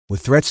With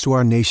threats to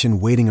our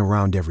nation waiting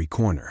around every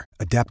corner,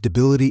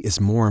 adaptability is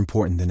more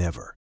important than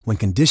ever. When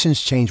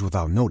conditions change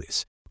without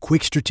notice,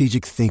 quick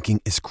strategic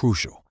thinking is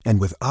crucial.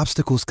 And with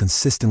obstacles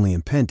consistently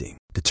impending,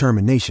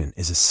 determination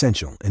is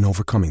essential in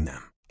overcoming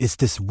them. It's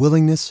this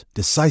willingness,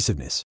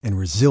 decisiveness, and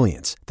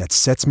resilience that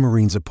sets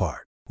Marines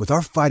apart. With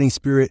our fighting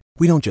spirit,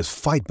 we don't just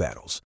fight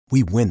battles,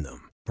 we win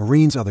them.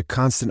 Marines are the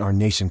constant our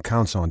nation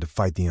counts on to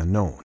fight the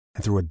unknown.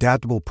 And through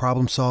adaptable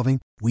problem solving,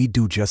 we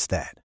do just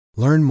that.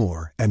 Learn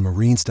more at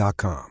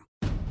marines.com.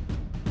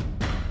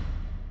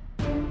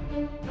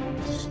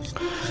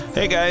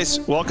 Hey guys,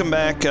 welcome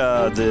back.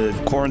 The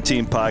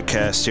Quarantine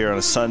Podcast here on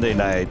a Sunday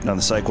night on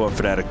the Cycle and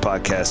Fanatic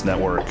Podcast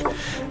Network.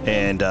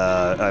 And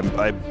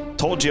I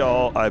told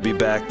y'all I'd be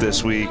back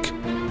this week.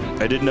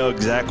 I didn't know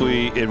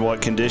exactly in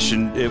what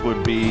condition it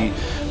would be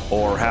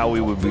or how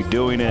we would be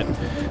doing it.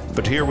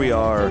 But here we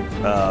are,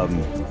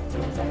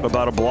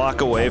 about a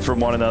block away from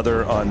one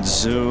another on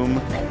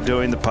Zoom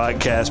doing the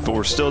podcast, but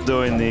we're still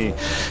doing the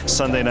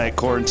Sunday Night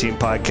Quarantine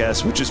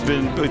Podcast, which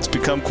it's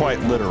become quite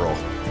literal.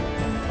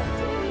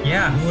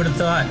 Yeah, who would have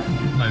thought,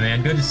 my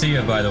man? Good to see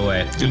you, by the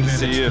way. Good to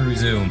see you through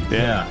Zoom.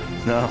 Yeah.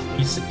 No.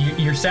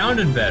 You're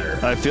sounding better.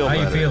 I feel How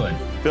better. you feeling?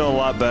 Feeling a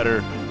lot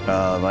better.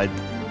 I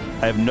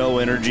have no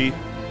energy.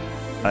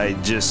 I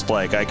just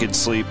I could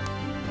sleep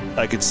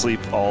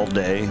all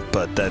day,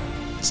 but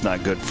that's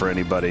not good for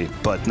anybody.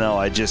 But no,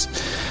 I'll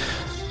just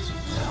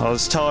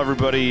tell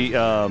everybody,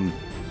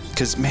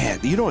 because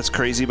man, you know what's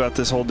crazy about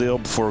this whole deal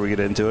before we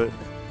get into it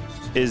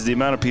is the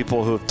amount of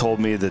people who have told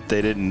me that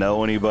they didn't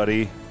know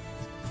anybody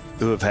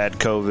who have had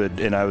COVID,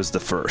 and I was the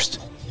first.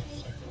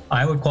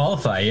 I would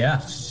qualify,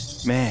 yeah.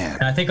 Man,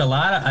 and I think a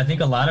lot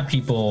of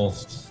people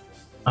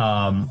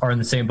are in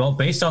the same boat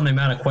based on the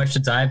amount of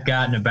questions I've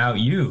gotten about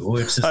you.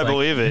 Which is I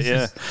believe it.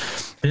 Yeah,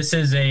 this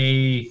is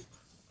a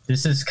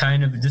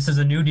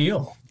new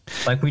deal.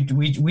 Like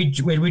we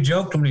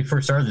joked when we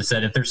first started this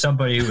that if there's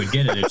somebody who would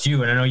get it, it's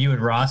you. And I know you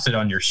and Ross it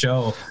on your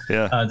show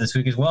this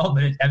week as well.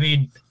 But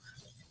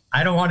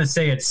I don't want to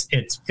say it's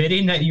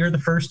fitting that you're the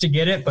first to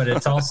get it, but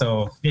it's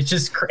also it's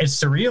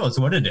surreal is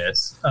what it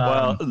is.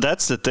 Well,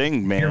 that's the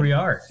thing, man. Here we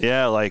are.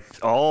 Yeah, like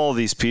all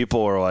these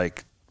people are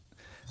like,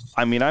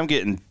 I'm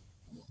getting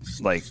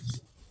like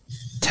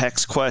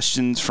text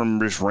questions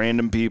from just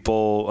random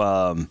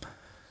people,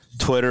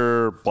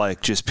 Twitter,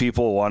 like just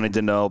people wanting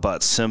to know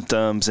about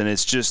symptoms, and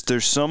it's just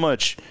there's so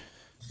much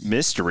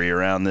mystery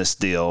around this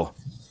deal,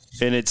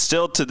 and it's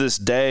still to this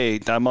day.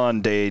 I'm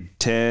on day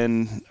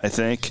 10, I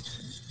think.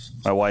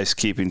 My wife's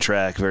keeping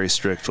track very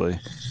strictly.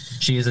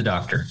 She is a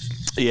doctor.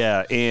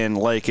 Yeah, and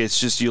it's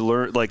just you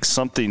learn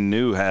something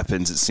new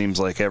happens. It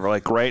seems like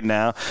right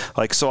now,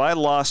 so I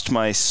lost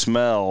my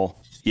smell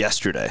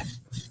yesterday,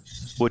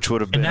 which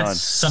would have been and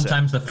that's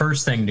sometimes the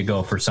first thing to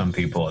go for some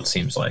people. It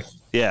seems like.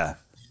 Yeah,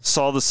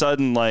 so all of a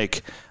sudden, I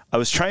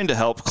was trying to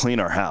help clean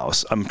our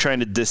house. I'm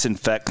trying to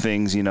disinfect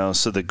things,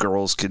 so the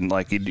girls can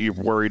you're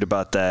worried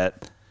about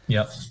that.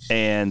 Yep.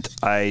 And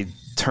I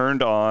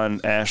turned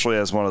on Ashley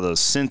has one of those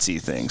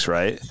Cincy things,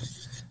 right?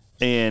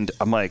 And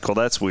I'm like, well,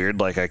 that's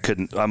weird.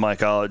 I'm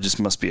like, oh, it just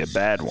must be a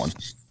bad one.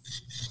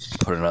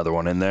 Put another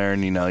one in there,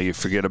 and you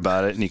forget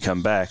about it, and you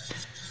come back,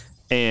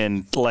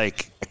 and I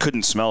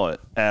couldn't smell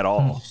it at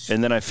all.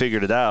 And then I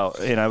figured it out,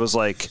 and I was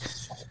like,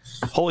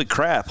 holy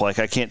crap!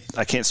 I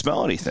can't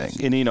smell anything.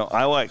 And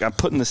I'm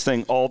putting this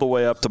thing all the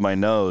way up to my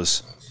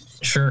nose.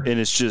 Sure. And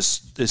it's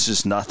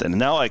just nothing. And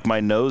now my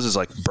nose is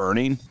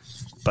burning.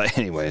 But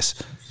anyways.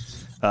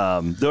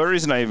 The only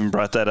reason I even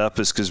brought that up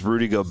is because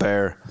Rudy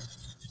Gobert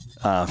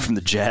from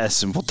the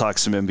Jazz, and we'll talk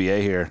some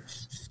NBA here,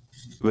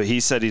 but he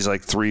said he's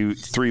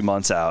 3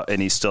 months out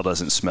and he still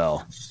doesn't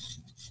smell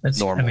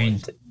normal.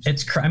 And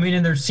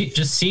there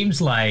just seems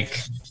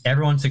like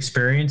everyone's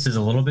experience is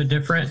a little bit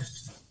different.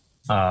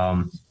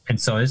 And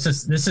so this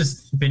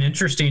has been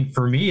interesting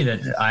for me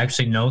that I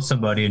actually know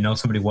somebody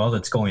well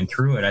that's going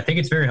through it. I think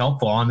it's very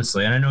helpful,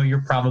 honestly. And I know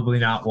you're probably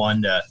not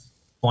one to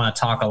want to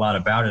talk a lot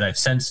about it. I've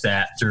sensed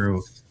that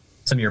through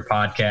some of your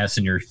podcasts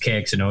and your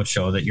KXNO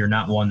show that you're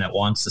not one that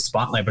wants the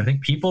spotlight, but I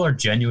think people are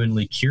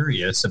genuinely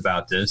curious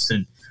about this.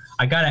 And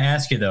I got to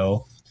ask you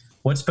though,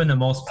 what's been the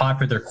most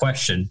popular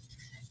question?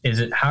 Is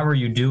it, how are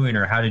you doing?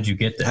 Or how did you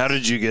get this? How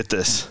did you get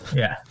this?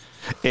 Yeah.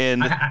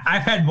 And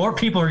I've had more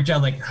people reach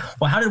out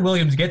well, how did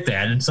Williams get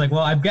that? And it's well,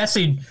 I'm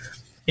guessing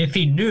if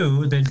he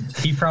knew, then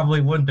he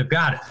probably wouldn't have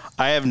got it.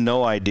 I have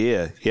no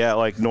idea.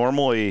 Yeah.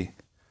 Normally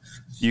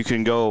you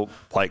can go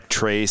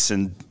trace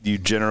and you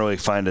generally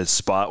find a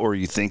spot where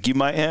you think you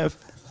might have.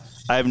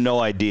 I have no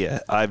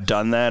idea. I've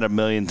done that a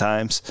million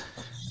times.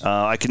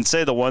 I can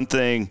say the one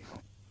thing.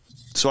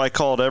 So I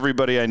called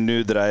everybody I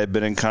knew that I had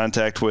been in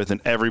contact with, and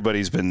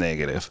everybody's been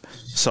negative.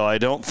 So I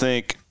don't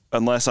think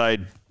unless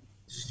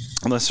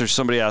there's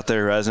somebody out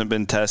there who hasn't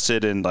been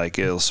tested and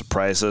it'll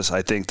surprise us,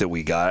 I think that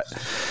we got.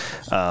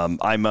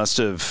 I must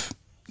have.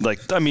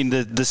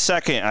 The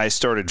second I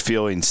started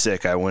feeling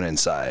sick, I went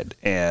inside,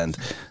 and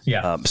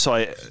yeah.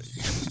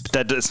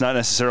 That's not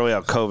necessarily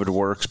how COVID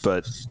works,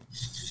 but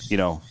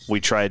we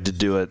tried to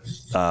do it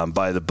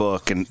by the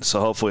book, and so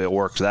hopefully it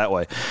worked that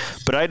way.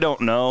 But I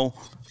don't know.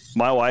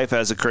 My wife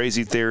has a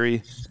crazy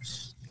theory.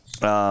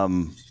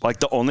 Like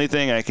the only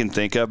thing I can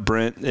think of,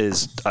 Brent,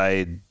 is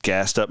I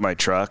gassed up my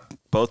truck,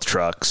 both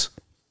trucks,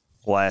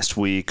 last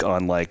week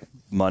on like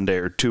Monday,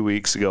 or 2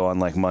 weeks ago on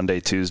like Monday,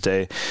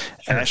 Tuesday.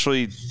 Sure.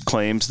 Ashley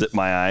claims that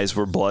my eyes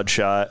were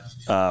bloodshot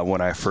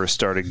when I first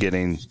started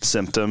getting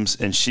symptoms,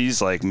 and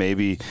she's like,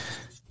 maybe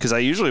because I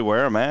usually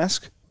wear a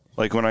mask.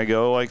 Like when I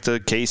go like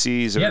to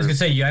Casey's. I was gonna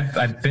say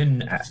I've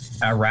been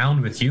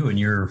around with you and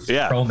you're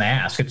pro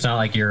mask. It's not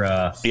like you're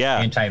a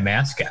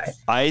anti-mask guy.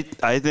 I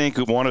think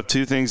one of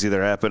two things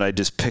either happened. I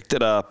just picked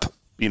it up,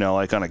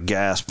 like on a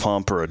gas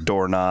pump or a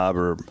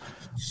doorknob,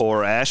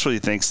 or Ashley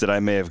thinks that I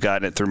may have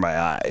gotten it through my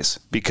eyes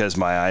because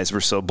my eyes were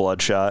so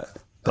bloodshot.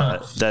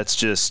 But that's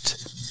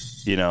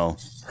just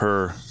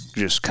her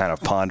just kind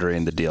of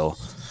pondering the deal.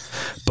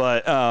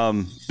 But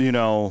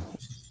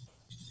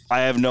I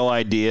have no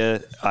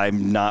idea.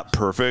 I'm not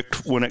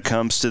perfect when it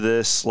comes to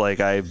this. Like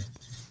I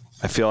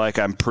feel like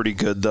I'm pretty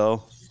good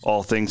though,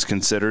 all things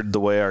considered. The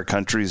way our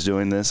country's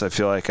doing this, I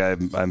feel like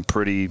I'm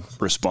pretty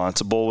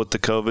responsible with the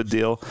COVID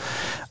deal.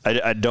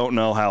 I don't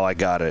know how I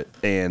got it,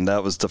 and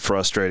that was the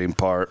frustrating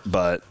part.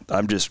 But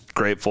I'm just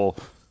grateful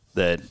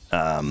that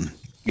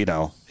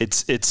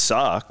it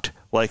sucked.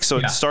 Like so,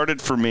 It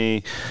started for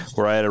me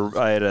where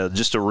I had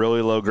just a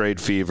really low grade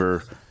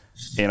fever,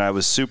 and I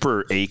was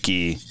super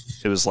achy.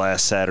 It was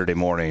last Saturday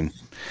morning,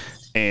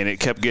 and it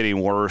kept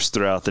getting worse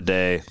throughout the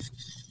day.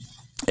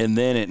 And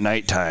then at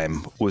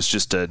nighttime was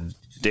just a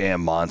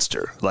damn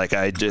monster. Like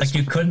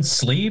you couldn't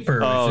sleep, or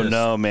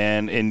no,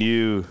 man. And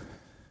you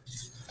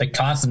like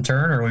toss and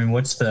turn, or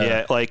what's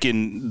the like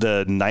in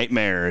the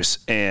nightmares,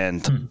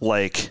 and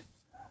like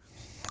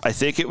I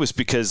think it was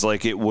because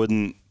like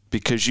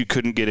because you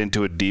couldn't get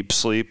into a deep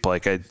sleep.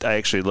 Like I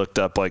actually looked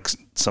up like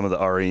some of the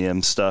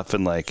REM stuff,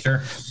 and like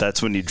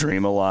that's when you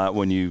dream a lot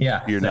when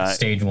you're not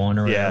stage 1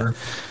 or whatever.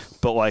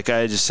 But like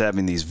I just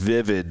having these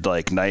vivid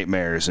like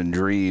nightmares and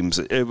dreams.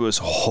 It was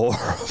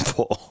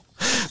horrible.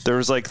 There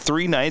was like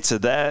 3 nights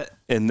of that,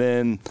 and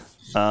then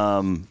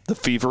the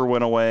fever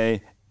went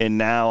away, and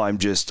now I'm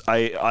just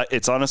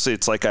it's honestly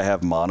it's like I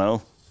have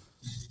mono.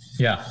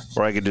 Yeah.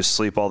 Where I could just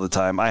sleep all the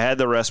time. I had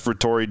the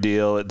respiratory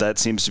deal. That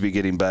seems to be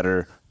getting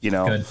better.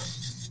 Good.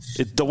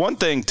 The one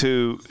thing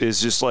too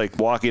is just like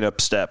walking up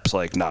steps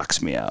like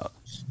knocks me out.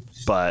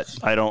 But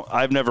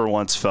I've never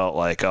once felt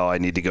like, I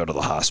need to go to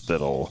the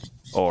hospital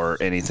or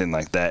anything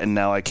like that. And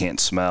now I can't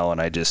smell and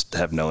I just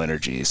have no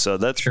energy. So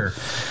that's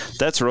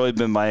really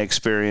been my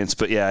experience.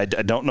 But yeah, I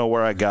don't know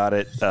where I got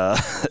it.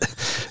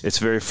 It's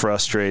very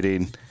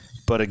frustrating.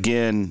 But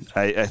again,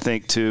 I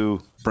think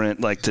too,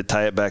 Brent, like to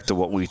tie it back to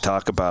what we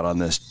talk about on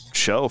this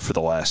show for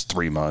the last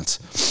 3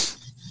 months,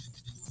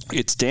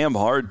 it's damn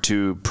hard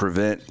to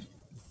prevent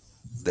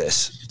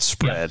this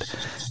spread.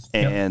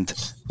 Yep. And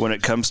when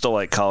it comes to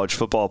like college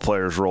football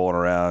players rolling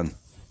around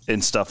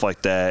and stuff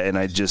like that, and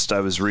I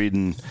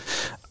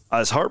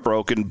was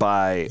heartbroken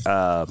by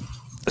a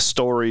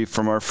story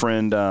from our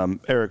friend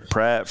Eric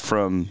Pratt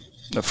from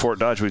Fort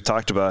Dodge. We've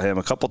talked about him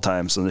a couple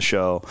times on the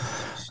show,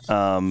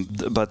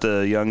 but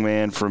the young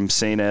man from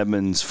St.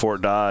 Edmunds,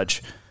 Fort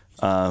Dodge,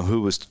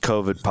 who was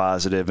COVID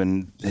positive,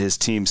 and his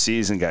team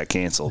season got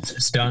canceled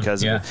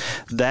because of it.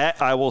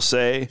 That, I will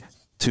say,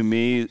 to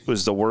me,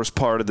 was the worst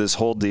part of this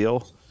whole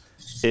deal.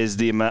 Is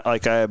the amount,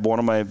 like I had one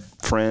of my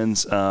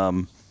friends,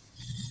 it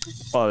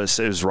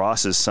was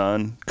Ross's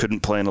son,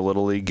 couldn't play in a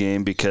Little League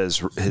game because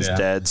his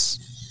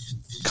dad's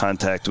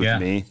contact with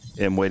me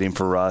and waiting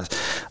for Ross.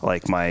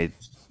 Like my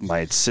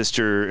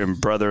sister and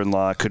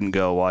brother-in-law couldn't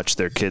go watch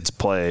their kids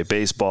play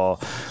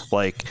baseball.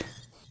 Like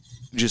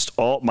just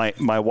all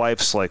my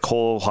wife's like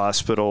whole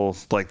hospital,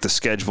 like the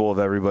schedule of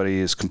everybody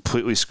is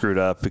completely screwed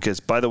up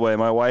because, by the way,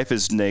 my wife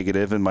is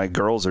negative and my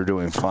girls are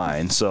doing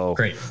fine. So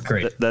great.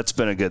 That's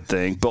been a good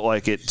thing, but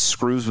like it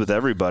screws with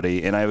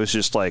everybody. And I was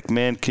just like,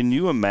 man, can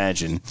you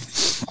imagine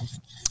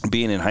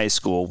being in high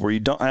school where you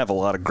don't have a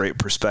lot of great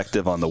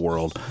perspective on the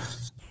world,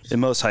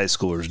 and most high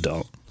schoolers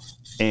don't.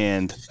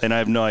 And I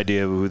have no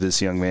idea who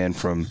this young man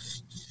from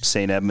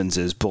St. Edmunds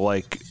is, but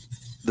like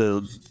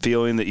the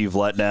feeling that you've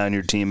let down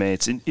your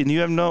teammates and you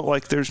have no,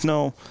 like, there's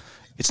no,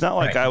 it's not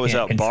like I was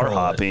out bar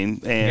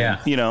hopping and,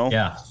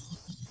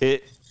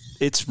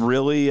 it's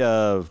really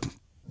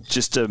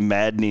just a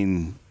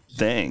maddening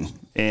thing.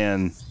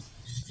 And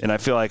I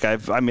feel like I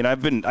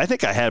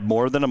think I had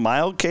more than a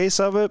mild case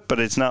of it, but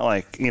it's not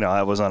like,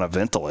 I was on a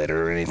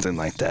ventilator or anything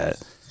like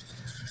that.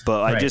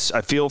 But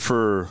I feel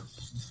for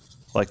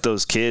like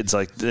those kids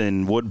like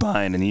in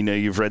Woodbine, and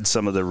you've read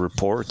some of the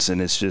reports,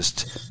 and it's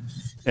just,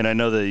 and I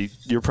know that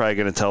you're probably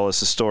going to tell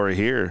us a story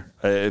here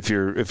if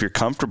you're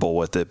comfortable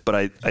with it. But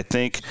I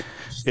think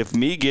if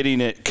me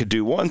getting it could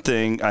do one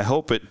thing, I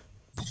hope it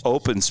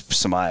opens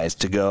some eyes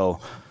to go,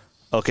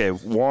 okay,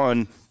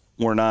 one,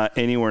 we're not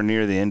anywhere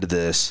near the end of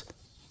this,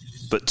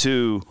 but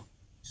two,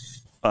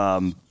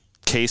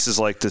 cases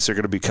like this are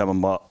going to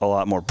become a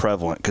lot more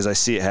prevalent because I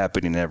see it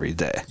happening every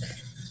day.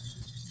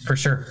 For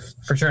sure.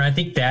 And I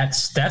think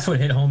that's what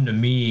hit home to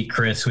me,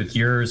 Chris, with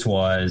yours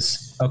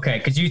was, okay,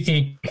 because you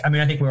think, I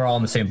think we're all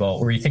in the same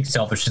boat where you think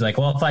selfishly, like,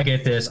 well, if I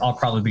get this, I'll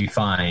probably be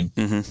fine.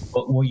 Mm-hmm.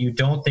 But what you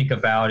don't think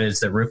about is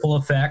the ripple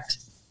effect.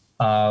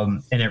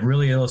 And it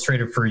really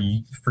illustrated for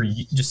you,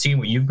 just seeing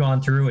what you've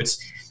gone through. It's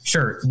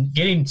sure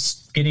getting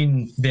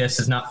this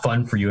is not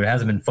fun for you. It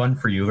hasn't been fun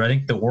for you. But I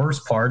think the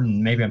worst part,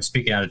 and maybe I'm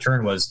speaking out of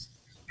turn, was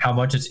how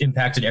much it's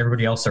impacted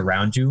everybody else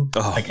around you.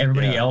 Like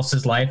everybody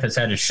else's life has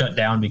had to shut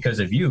down because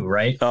of you,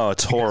 right? Oh,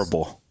 it's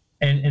horrible.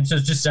 And so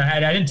just, I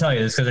didn't tell you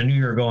this because I knew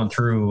you were going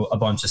through a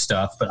bunch of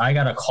stuff, but I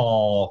got a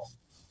call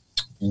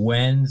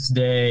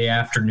Wednesday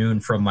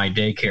afternoon from my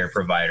daycare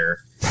provider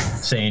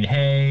saying,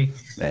 hey,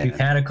 we've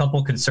had a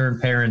couple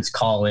concerned parents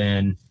call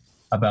in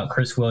about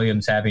Chris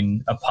Williams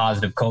having a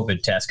positive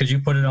COVID test because you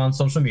put it on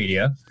social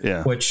media,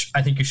 which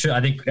I think you should. I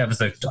think that was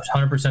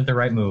 100% the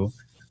right move.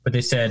 But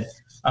they said,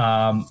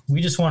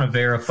 we just want to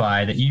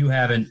verify that you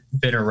haven't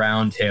been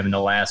around him in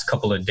the last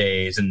couple of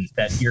days and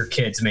that your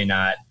kids may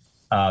not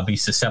be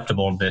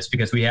susceptible to this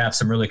because we have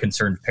some really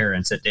concerned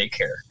parents at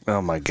daycare.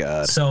 Oh my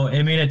God. So,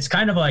 it's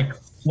kind of like,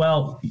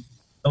 well,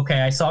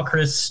 okay, I saw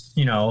Chris,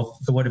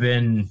 it would have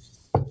been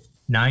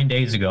 9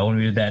 days ago when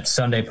we did that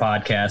Sunday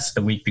podcast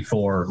the week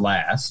before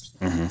last.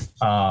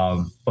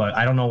 Mm-hmm. But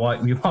I don't know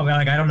what you want.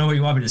 I don't know what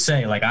you want me to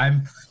say. Like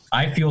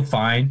I feel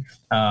fine.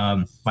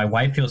 My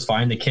wife feels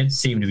fine. The kids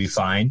seem to be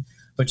fine.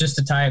 But just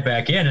to tie it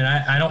back in, and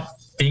I don't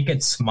think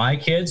it's my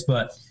kids,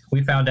 but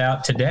we found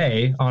out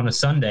today on a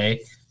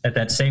Sunday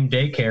that same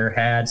daycare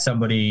had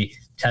somebody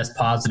test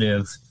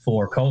positive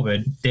for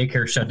COVID.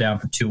 Daycare shut down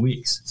for 2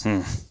 weeks.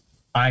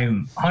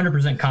 I'm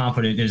 100%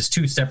 confident it is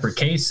two separate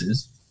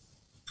cases,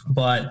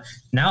 but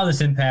now this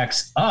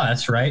impacts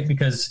us, right?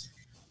 Because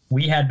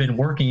we had been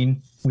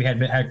working,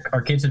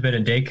 our kids had been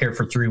in daycare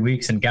for 3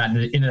 weeks and gotten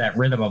into that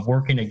rhythm of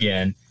working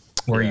again,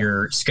 where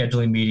you're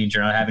scheduling meetings,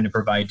 you're not having to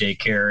provide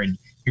daycare, and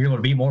you're able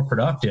to be more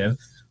productive.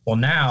 Well,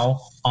 now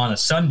on a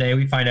Sunday,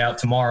 we find out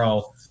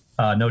tomorrow,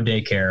 no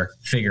daycare,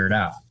 figure it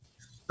out.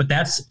 But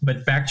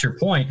back to your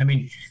point,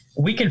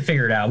 we can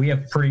figure it out.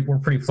 We're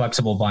pretty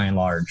flexible by and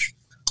large,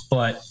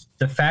 but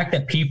the fact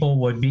that people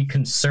would be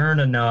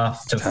concerned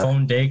enough to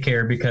phone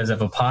daycare because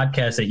of a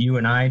podcast that you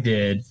and I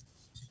did,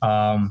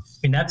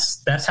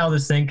 that's how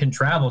this thing can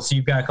travel. So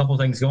you've got a couple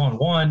of things going.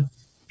 One,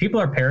 people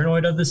are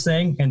paranoid of this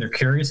thing and they're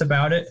curious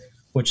about it,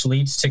 which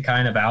leads to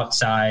kind of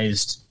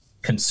outsized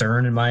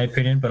concern, in my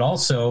opinion. But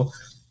also,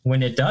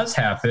 when it does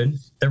happen,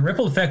 the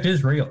ripple effect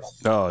is real.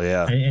 Oh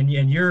yeah. And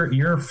you're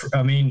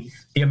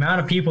the amount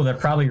of people that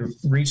probably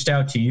reached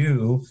out to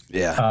you,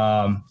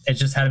 it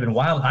just had been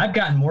wild. I've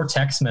gotten more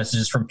text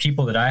messages from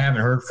people that I haven't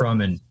heard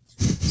from in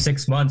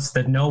 6 months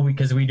that know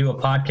because we do a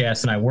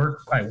podcast and I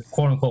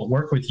quote unquote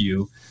work with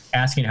you,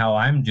 asking how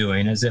I'm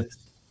doing, as if,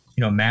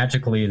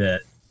 magically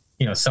that,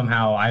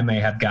 somehow I may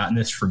have gotten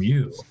this from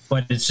you.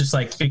 But it's just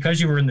like,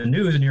 because you were in the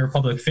news and you're a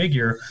public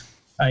figure,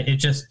 it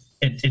just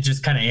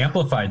kind of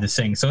amplified this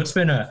thing. So it's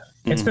been a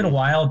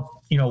wild,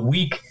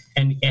 week,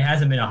 and it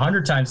hasn't been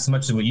 100 times as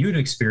much as what you'd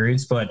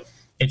experienced, but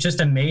it's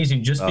just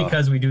amazing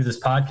because we do this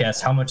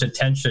podcast, how much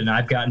attention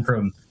I've gotten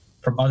from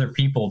other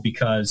people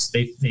because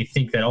they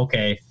think that,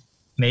 okay,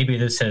 maybe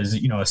this has,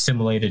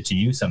 assimilated to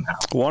you somehow.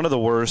 One of the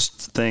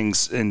worst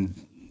things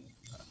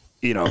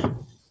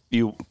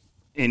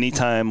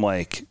anytime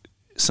like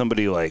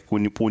somebody like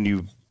when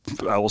you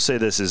I will say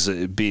this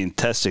is being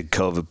tested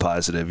COVID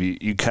positive,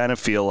 you kind of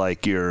feel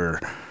like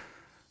you're,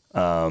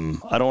 I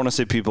don't want to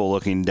say people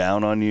looking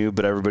down on you,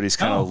 but everybody's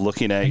kind of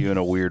looking at you in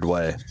a weird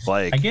way.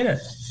 Like, I get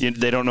it.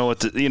 They don't know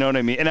what to, you know what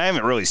I mean? And I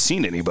haven't really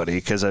seen anybody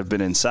because I've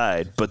been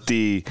inside, but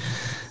I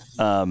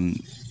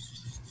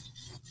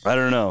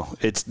don't know.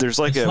 There's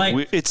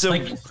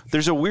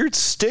a weird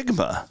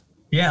stigma.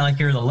 Yeah. Like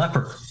you're the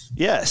leper.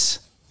 Yes.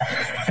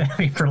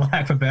 For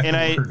lack of a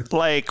better word. I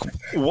like,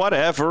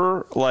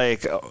 whatever,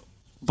 like,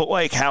 but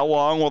like, how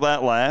long will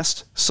that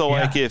last? So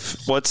like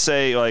if, let's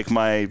say like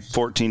my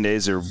 14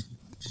 days are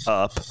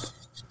up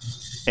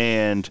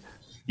and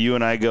you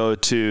and I go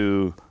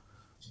to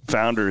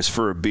Founders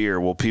for a beer,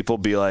 will people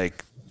be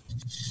like,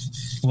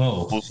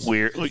 whoa,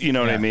 weird? You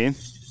know what I mean?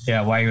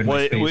 Yeah. Why would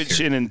which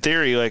and in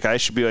theory, like I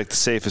should be like the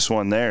safest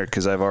one there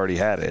because I've already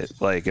had it.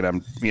 Like, and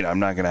I'm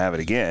not going to have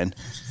it again.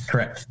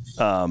 Correct.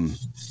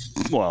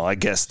 Well, I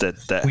guess that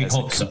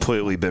hasn't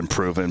completely been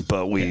proven,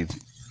 but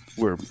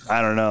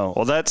I don't know.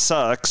 Well, that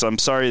sucks. I'm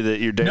sorry that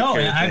your daycare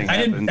thing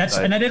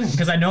happened. I didn't,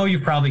 because I know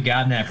you've probably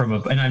gotten that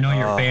and I know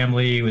your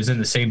family was in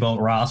the same boat.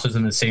 Ross was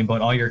in the same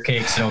boat. All your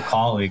cakes,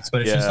 colleagues.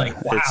 But it's just like,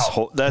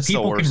 wow, that's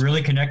people can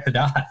really connect the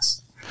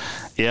dots.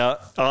 Yeah,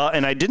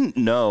 and I didn't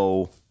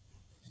know.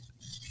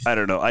 I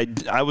don't know.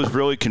 I was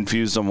really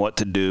confused on what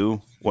to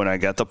do when I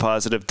got the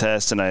positive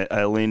test, and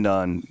I leaned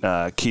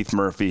on Keith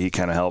Murphy. He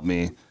kind of helped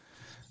me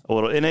a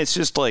little, and it's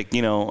just like,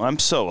 I'm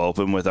so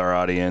open with our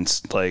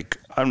audience. Like,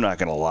 I'm not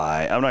going to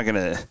lie. I'm not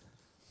going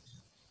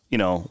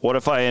to, what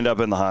if I end up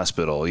in the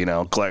hospital,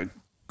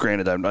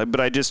 granted, but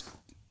I just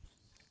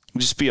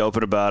be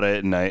open about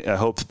it. And I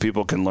hope that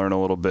people can learn a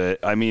little bit.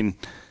 I mean,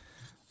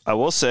 I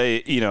will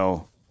say,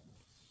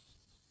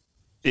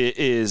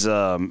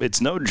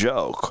 it's no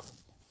joke.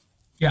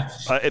 Yeah.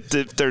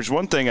 If there's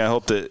one thing I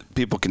hope that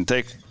people can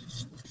take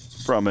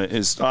from it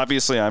is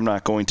obviously I'm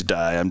not going to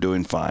die. I'm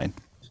doing fine.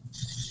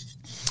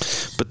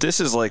 But this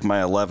is like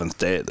my 11th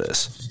day of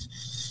this,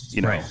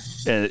 Right.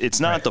 And it's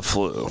not the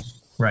flu.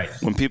 Right.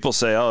 When people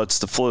say, oh, it's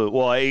the flu.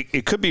 Well,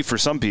 it could be for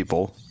some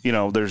people,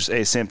 there's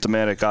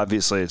asymptomatic.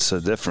 Obviously it's so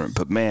different,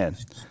 but man,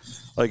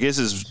 like this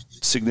is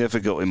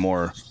significantly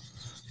more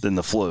than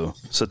the flu.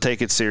 So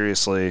take it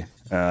seriously.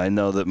 I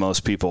know that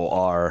most people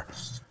are,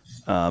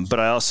 but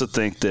I also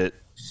think that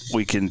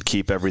we can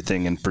keep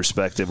everything in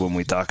perspective when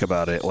we talk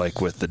about it,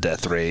 like with the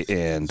death rate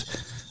and,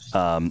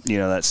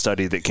 that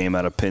study that came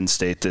out of Penn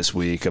State this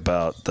week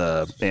about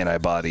the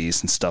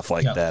antibodies and stuff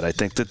like that. I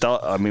think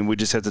we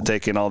just have to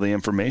take in all the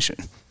information.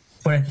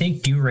 But I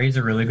think you raise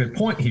a really good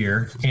point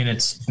here, and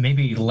it's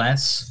maybe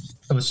less,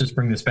 let's just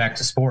bring this back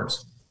to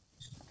sports.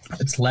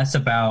 It's less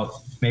about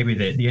maybe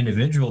the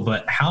individual,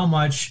 but how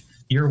much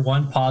your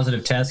one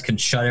positive test can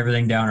shut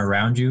everything down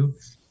around you.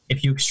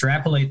 If you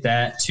extrapolate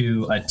that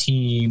to a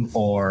team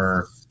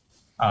or,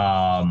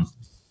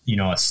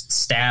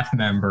 staff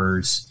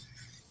members,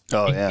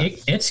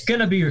 this is going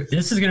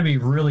to be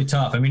really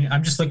tough. I mean,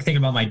 I'm just thinking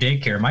about my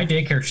daycare. My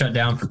daycare shut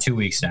down for 2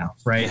 weeks now,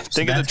 right?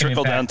 Think of the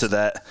trickle down to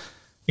that.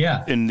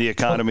 Yeah. In the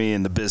economy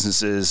and the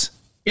businesses.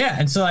 Yeah.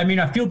 And so, I mean,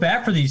 I feel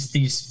bad for these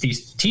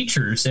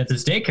teachers at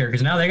this daycare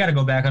because now they got to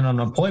go back on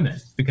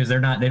unemployment because they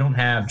don't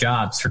have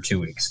jobs for 2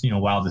 weeks,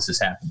 while this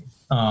is happening.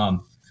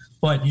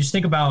 But you just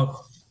think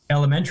about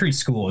elementary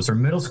schools or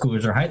middle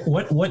schoolers or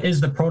what is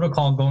the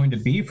protocol going to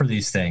be for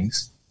these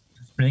things?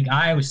 I think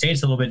Iowa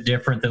State's a little bit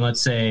different than,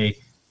 let's say,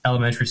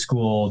 elementary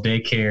school,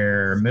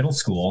 daycare, middle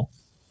school.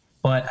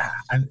 But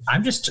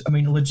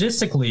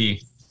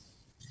logistically,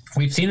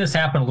 we've seen this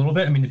happen a little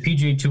bit. I mean, the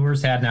PGA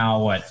Tour's had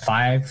now,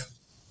 5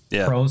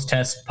 pros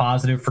test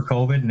positive for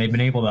COVID, and they've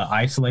been able to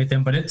isolate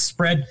them. But it's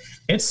spread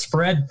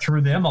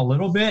through them a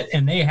little bit,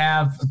 and they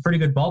have a pretty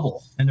good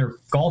bubble. And they're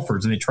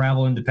golfers, and they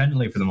travel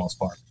independently for the most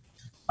part.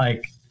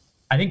 Like,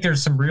 I think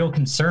there's some real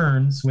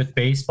concerns with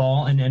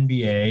baseball and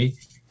NBA,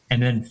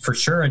 and then for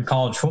sure in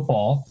college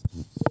football.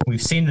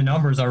 We've seen the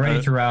numbers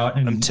already throughout.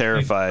 And I'm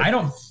terrified.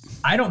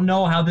 I don't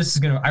know how this is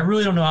going to – I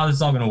really don't know how this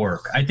is all going to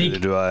work. I think Neither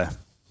do I.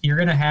 You're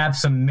going to have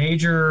some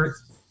major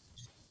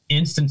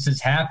instances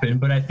happen,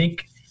 but I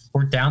think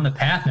we're down the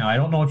path now. I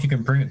don't know if you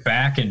can bring it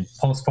back and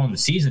postpone the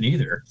season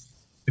either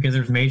because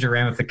there's major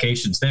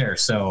ramifications there.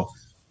 So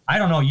I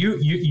don't know.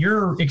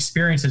 Your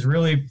experience has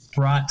really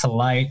brought to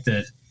light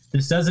that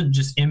this doesn't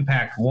just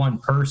impact one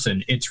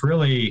person. It's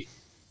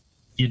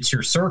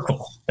your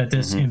circle that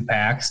this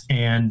impacts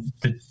and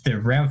the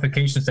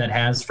ramifications that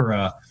has for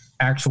a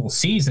actual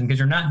season, because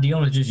you're not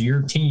dealing with just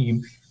your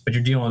team, but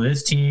you're dealing with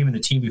this team and the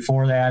team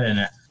before that.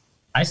 And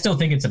I still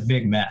think it's a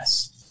big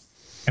mess,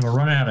 and we're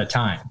running out of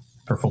time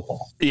for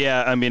football.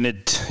 Yeah. I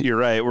mean, you're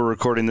right. We're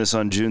recording this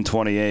on June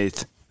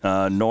 28th.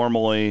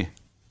 Normally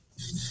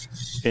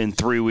in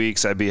 3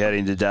 weeks, I'd be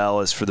heading to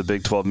Dallas for the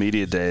Big 12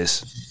 Media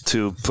Days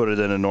to put it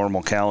in a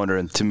normal calendar.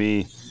 And to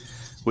me,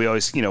 we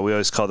always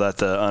call that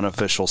the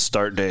unofficial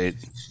start date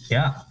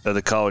of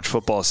the college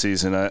football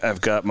season. I've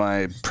got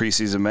my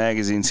preseason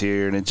magazines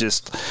here, and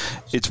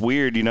it's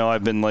weird.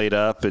 I've been laid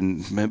up,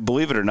 and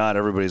believe it or not,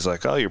 everybody's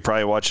like, oh, you're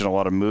probably watching a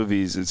lot of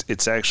movies.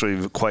 It's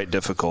actually quite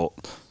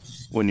difficult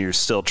when you're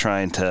still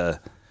trying to,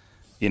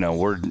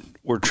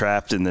 we're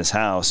trapped in this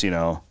house,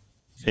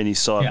 and you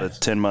still have a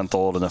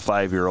 10-month-old and a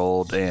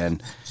 5-year-old,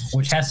 and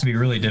which has to be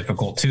really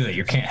difficult too, that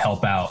you can't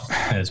help out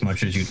as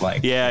much as you'd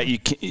like. Yeah,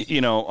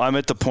 I'm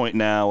at the point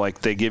now, like,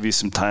 they give you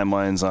some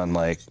timelines on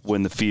like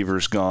when the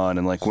fever's gone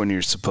and like when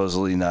you're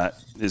supposedly not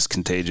as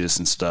contagious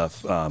and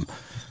stuff.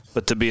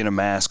 But to be in a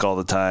mask all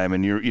the time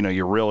and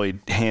you're really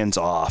hands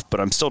off. But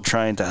I'm still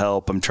trying to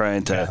help. I'm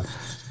trying to.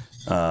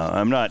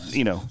 I'm not,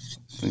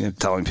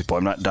 telling people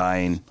I'm not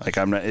dying. Like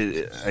I'm not.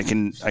 I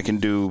can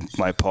do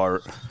my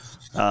part.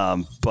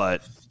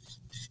 But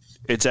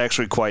it's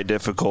actually quite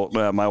difficult.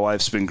 My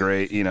wife's been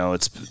great.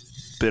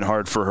 It's been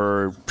hard for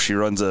her. She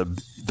runs one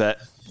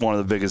of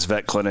the biggest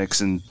vet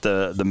clinics in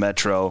the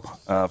metro,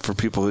 for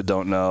people who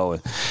don't know,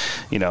 and,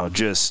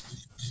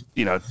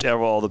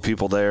 all the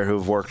people there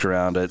who've worked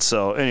around it.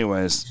 So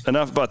anyways,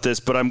 enough about this,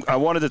 but I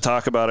wanted to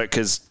talk about it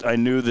because I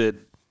knew that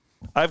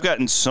I've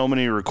gotten so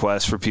many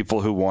requests for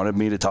people who wanted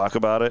me to talk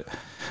about it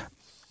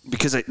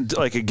because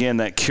again,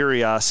 that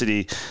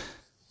curiosity,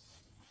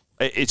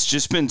 it's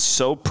just been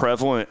so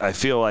prevalent. I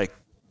feel like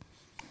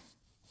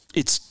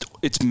it's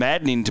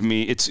maddening to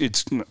me.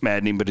 It's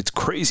maddening, but it's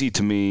crazy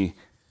to me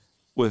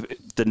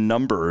with the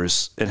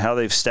numbers and how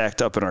they've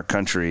stacked up in our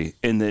country,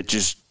 and that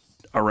just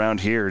around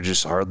here,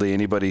 just hardly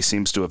anybody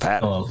seems to have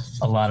had it.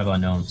 A lot of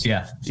unknowns.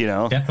 Yeah,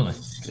 definitely.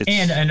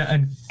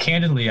 And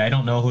candidly, I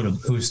don't know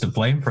who's to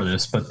blame for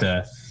this, but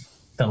the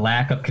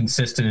lack of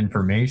consistent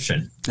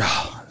information,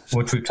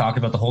 which we've talked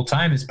about the whole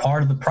time, is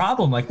part of the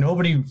problem. Like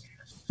nobody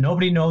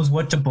knows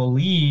what to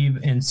believe,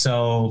 and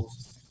so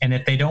And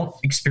if they don't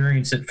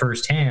experience it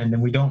firsthand,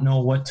 then we don't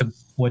know what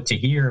to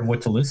hear and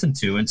what to listen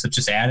to. And so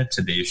just add it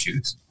to the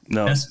issues.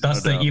 No,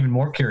 that's the even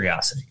more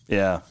curiosity.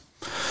 Yeah.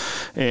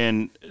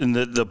 And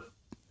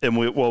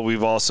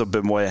we've also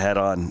been way ahead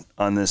on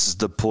this is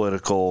the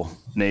political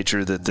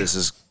nature that this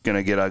is going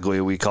to get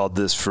ugly. We called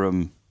this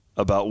from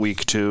about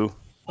week 2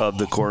 of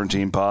the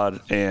quarantine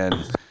pod, and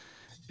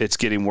it's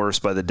getting worse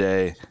by the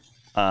day.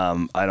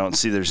 I don't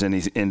see there's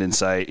any end in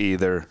sight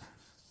either.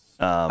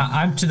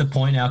 I'm to the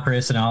point now,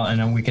 Chris, and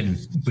then we can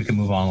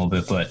move on a little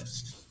bit, but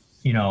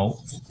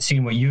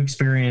seeing what you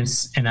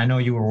experienced, and I know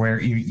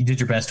you did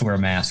your best to wear a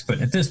mask, but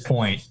at this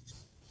point,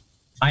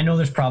 I know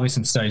there's probably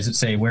some studies that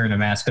say wearing a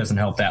mask doesn't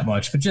help that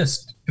much, but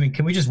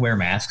can we just wear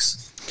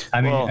masks?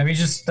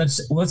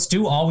 Let's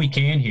do all we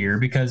can here,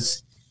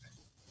 because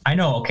I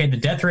know, okay, the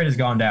death rate has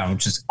gone down,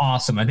 which is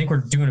awesome. I think we're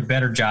doing a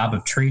better job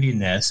of treating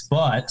this,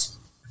 but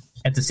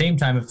at the same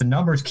time, if the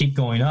numbers keep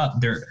going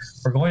up,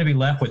 we're going to be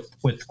left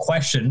with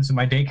questions. And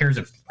my daycare is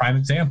a prime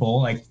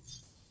example. Like,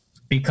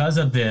 because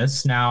of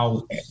this,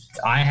 now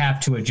I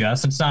have to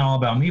adjust. It's not all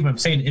about me, but I'm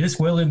saying this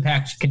will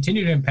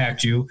continue to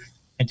impact you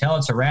until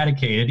it's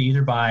eradicated,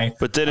 either by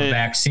a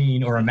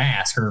vaccine or a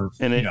mask,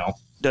 it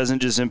doesn't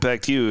just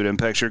impact you; it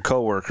impacts your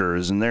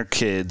coworkers and their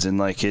kids, and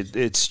like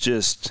it's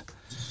just,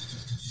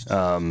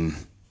 I'm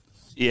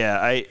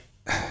kind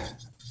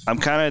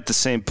of at the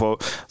same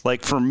point.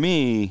 Like for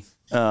me.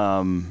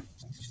 I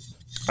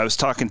was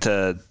talking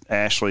to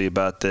Ashley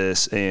about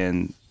this,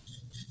 and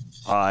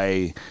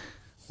I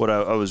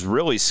was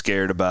really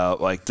scared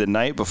about, like the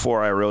night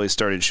before I really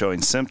started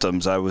showing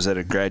symptoms, I was at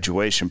a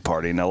graduation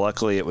party. Now,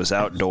 luckily it was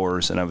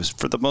outdoors, and I was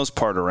for the most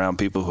part around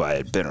people who I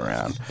had been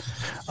around.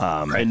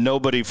 And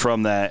nobody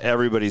from that,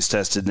 everybody's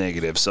tested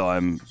negative. So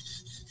I'm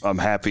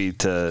happy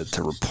to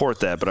report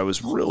that, but I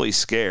was really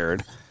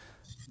scared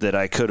that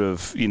I could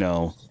have,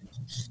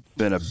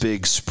 been a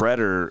big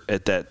spreader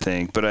at that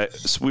thing. But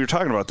so we were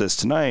talking about this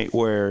tonight,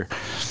 where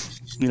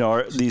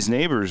these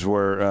neighbors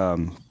were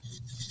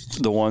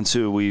the ones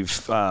who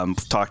we've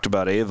talked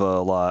about Ava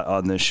a lot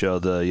on this show,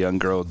 the young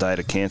girl who died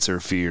of cancer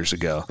a few years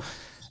ago.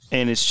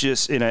 And it's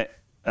just, and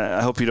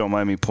I hope you don't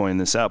mind me pointing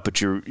this out,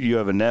 but you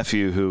have a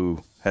nephew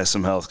who has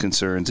some health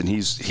concerns, and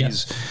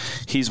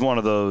he's one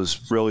of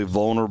those really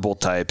vulnerable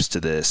types to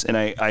this. And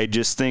I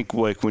just think,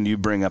 like, when you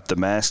bring up the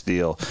mask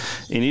deal,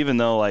 and even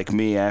though, like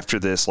me, after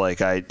this,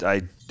 like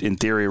I in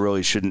theory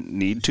really shouldn't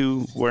need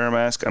to wear a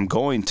mask, I'm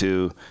going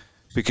to,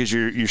 because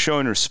you're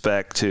showing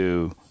respect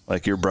to,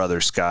 like, your brother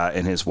Scott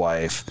and his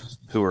wife,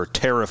 who are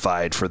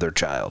terrified for their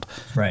child,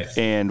 right?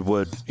 And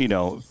would,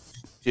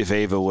 if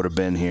Ava would have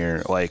been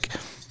here, like,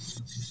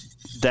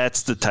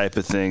 that's the type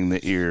of thing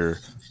that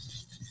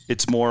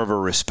it's more of a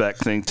respect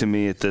thing to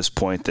me at this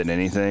point than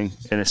anything.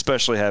 And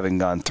especially having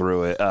gone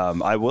through it.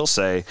 I will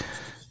say,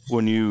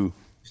 when you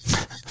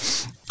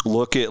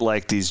look at,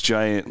 like, these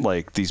giant,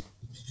 like, these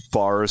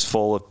bars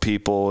full of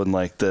people and,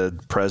 like, the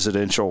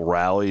presidential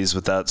rallies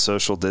without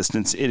social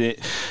distance,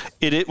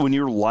 when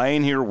you're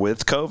lying here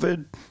with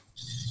COVID,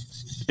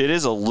 it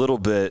is a little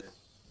bit,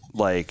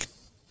 like,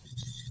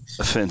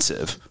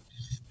 offensive.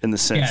 In the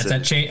sense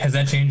has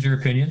that changed your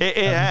opinion? It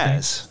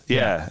has.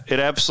 Yeah, it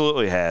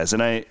absolutely has.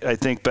 And I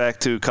think back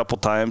to a couple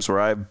times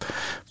where I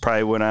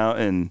probably went out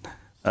and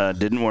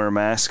didn't wear a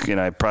mask, and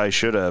I probably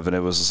should have, and it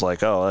was just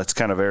like, oh, that's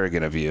kind of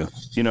arrogant of you.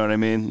 You know what I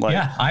mean? Like,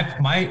 yeah,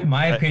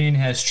 my opinion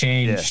has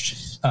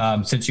changed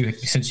since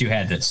you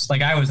had this.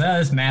 Like, I was,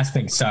 this mask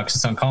thing sucks.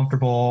 It's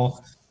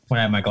uncomfortable. When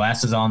I have my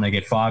glasses on, they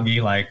get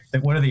foggy. Like,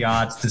 what are the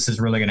odds this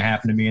is really going to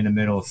happen to me in the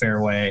middle of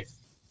fairway?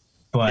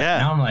 But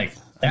now I'm like,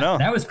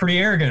 that was pretty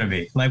arrogant of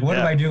me. Like, what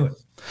am I doing?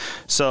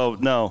 So,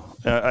 no,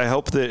 I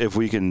hope that if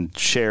we can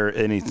share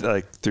any,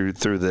 like,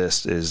 through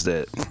this, is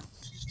that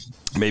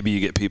maybe you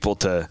get people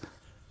to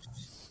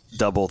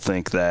double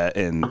think that.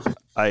 And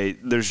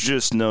there's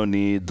just no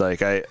need.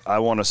 Like, I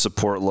want to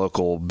support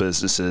local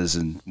businesses,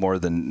 and more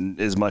than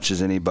as much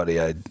as anybody,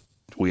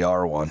 we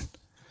are one.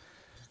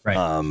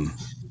 Right.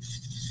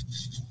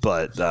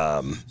 But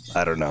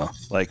I don't know.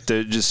 Like,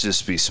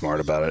 just be smart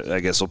about it. I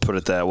guess we'll put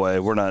it that way.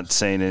 We're not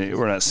saying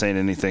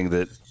anything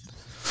that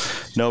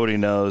nobody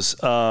knows.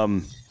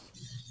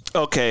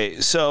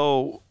 Okay,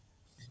 so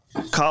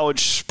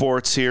college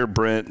sports here,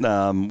 Brent.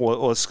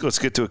 Let's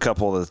get to a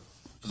couple of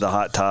the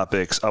hot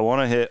topics. I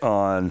want to hit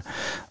on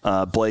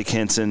Blake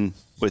Hinson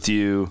with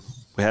you.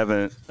 We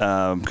haven't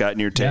gotten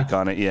your take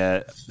on it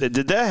yet.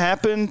 Did that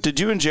happen? Did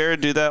you and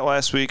Jared do that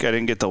last week? I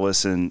didn't get to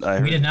listen.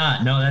 We did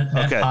not. No,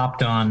 that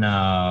popped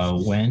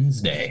on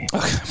Wednesday.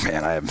 Okay,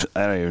 man, I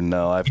don't even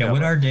know.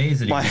 What are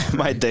days?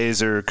 My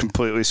days are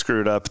completely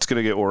screwed up. It's going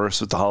to get worse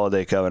with the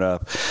holiday coming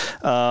up.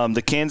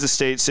 The Kansas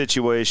State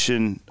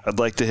situation, I'd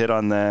like to hit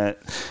on that,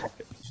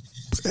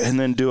 and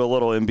then do a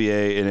little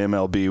NBA and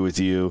MLB with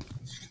you.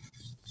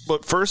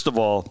 But first of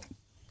all,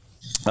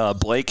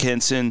 Blake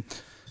Hinson,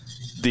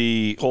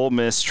 the Ole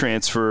Miss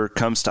transfer,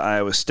 comes to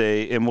Iowa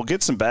State, and we'll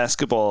get some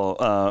basketball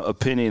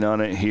opinion on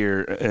it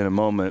here in a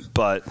moment.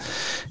 But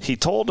he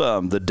told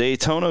the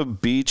Daytona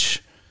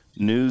Beach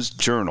News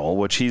Journal,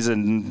 which he's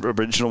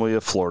originally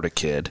a Florida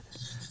kid,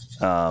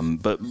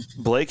 But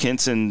Blake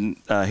Hinson,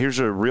 here's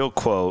a real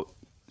quote.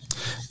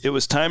 "It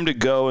was time to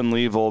go and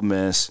leave Ole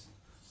Miss.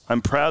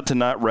 I'm proud to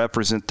not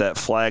represent that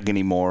flag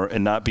anymore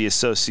and not be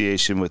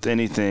association with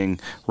anything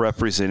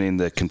representing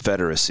the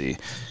Confederacy."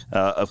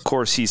 Of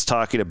course, he's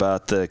talking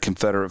about the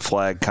Confederate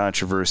flag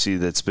controversy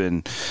that's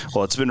been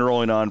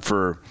rolling on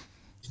for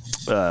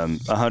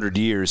 100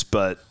 years,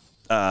 but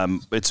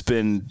it's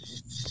been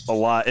a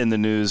lot in the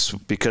news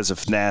because of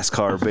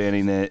NASCAR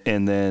banning it.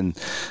 And then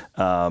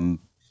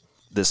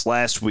this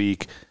last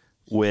week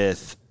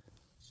with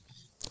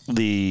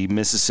the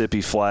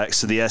Mississippi flag.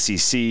 So the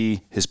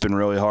SEC has been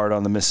really hard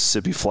on the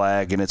Mississippi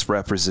flag and its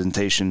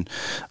representation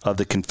of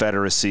the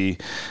Confederacy.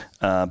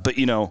 But,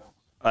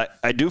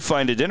 I do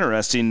find it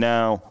interesting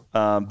now.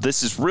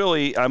 This is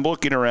really, I'm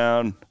looking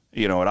around,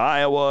 at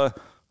Iowa,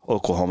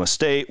 Oklahoma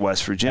State,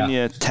 West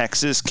Virginia,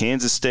 Texas,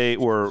 Kansas State,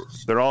 where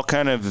they're all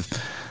kind of,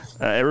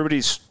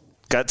 everybody's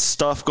got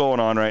stuff going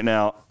on right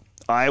now.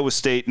 Iowa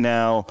State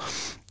now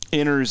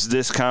enters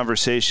this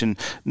conversation,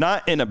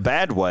 not in a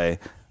bad way,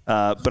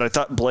 but I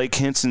thought Blake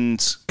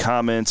Hinson's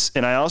comments,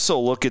 and I also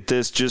look at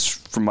this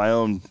just from my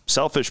own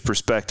selfish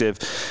perspective,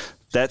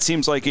 that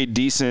seems like a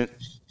decent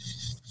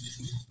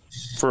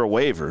for a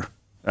waiver.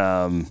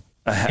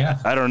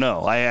 I don't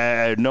know. I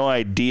have no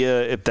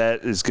idea if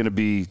that is going to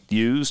be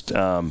used.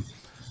 I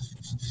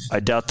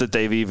doubt that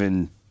they've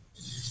even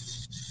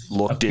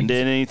looked into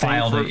anything.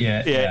 Filed it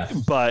yet. Yeah.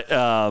 But,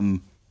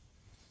 and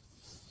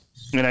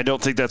I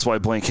don't think that's why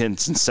Blake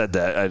Hinson said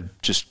that. I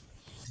just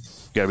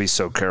got to be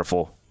so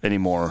careful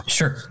anymore.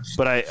 Sure.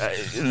 But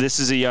this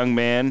is a young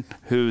man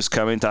who's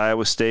coming to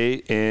Iowa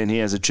State, and he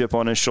has a chip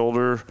on his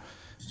shoulder,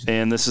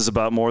 and this is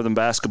about more than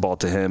basketball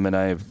to him. And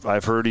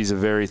I've heard he's a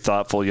very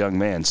thoughtful young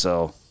man,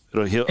 so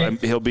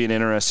he'll be an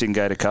interesting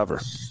guy to cover.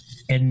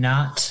 And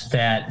not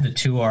that the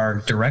two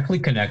are directly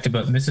connected,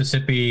 but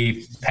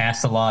Mississippi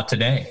passed a law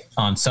today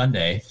on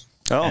Sunday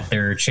that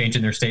they're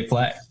changing their state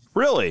flag.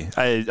 Really?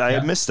 I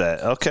had missed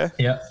that. Okay.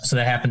 Yep. So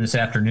that happened this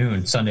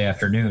afternoon, Sunday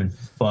afternoon.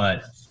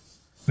 But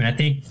I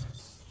think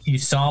you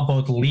saw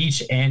both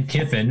Leach and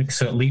Kiffin.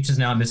 So Leach is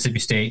now at Mississippi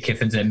State,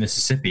 Kiffin's at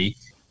Mississippi,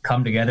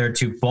 come together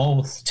to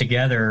both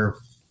together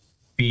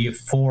be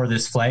for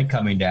this flag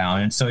coming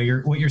down. And so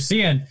what you're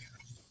seeing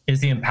is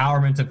the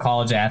empowerment of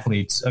college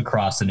athletes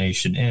across the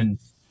nation. And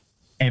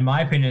in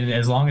my opinion,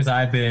 as long as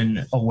I've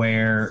been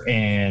aware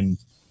and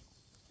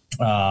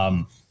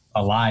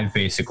alive,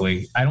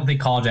 basically, I don't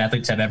think college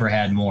athletes have ever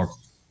had more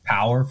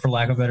power, for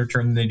lack of a better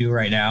term, than they do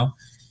right now.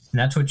 And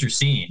that's what you're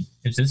seeing.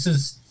 This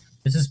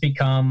has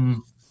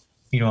become,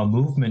 a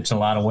movement in a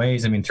lot of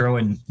ways. I mean, throw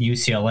in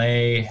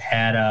UCLA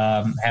had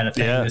a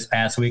thing this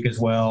past week as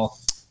well.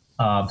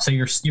 So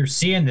you're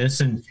seeing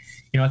this, and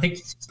I think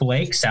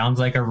Blake sounds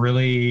like a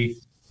really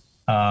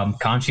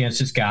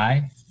conscientious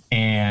guy,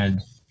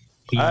 and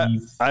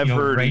I've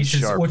heard he's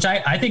sharp. Which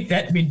I think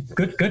that'd be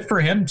good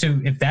for him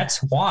to, if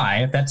that's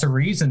a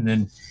reason,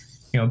 then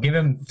give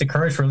him the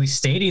courage for really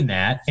stating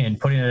that and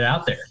putting it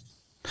out there.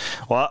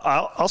 Well,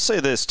 I'll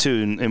say this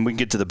too, and we can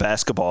get to the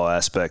basketball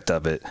aspect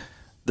of it.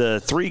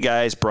 The three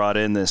guys brought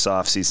in this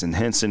offseason,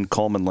 Hinson,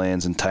 Coleman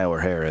Lands, and Tyler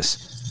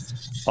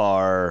Harris,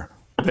 are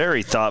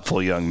very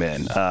thoughtful young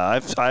men.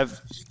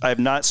 I've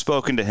not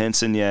spoken to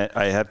Hinson yet.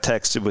 I have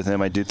texted with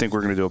him. I do think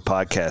we're going to do a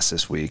podcast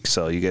this week,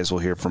 so you guys will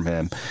hear from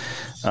him.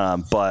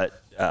 But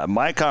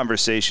my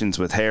conversations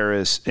with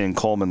Harris and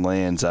Coleman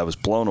Lands, I was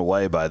blown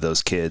away by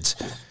those kids.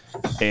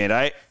 And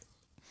I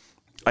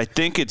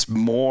think it's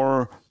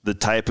more the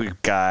type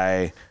of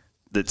guy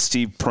that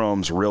Steve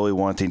Prohm's really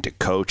wanting to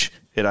coach.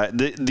 And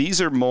these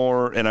are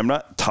more, and I'm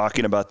not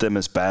talking about them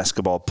as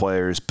basketball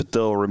players, but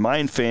they'll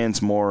remind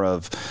fans more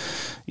of,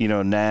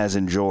 Naz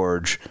and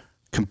George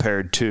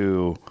compared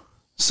to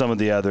some of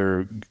the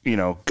other,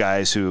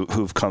 guys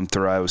who've come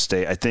through Iowa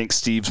State. I think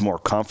Steve's more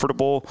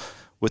comfortable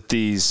with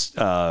these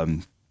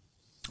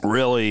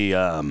really,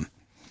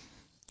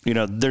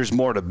 there's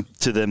more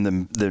to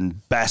them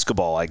than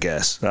basketball, I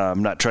guess.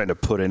 I'm not trying to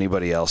put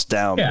anybody else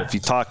down, but if you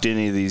talk to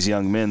any of these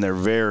young men, they're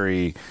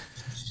very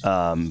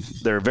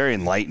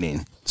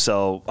enlightening.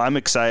 So I'm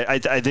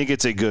excited. I think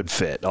it's a good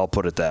fit. I'll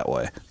put it that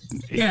way.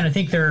 Yeah, and I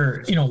think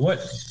they're, what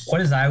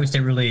does Iowa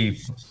State really?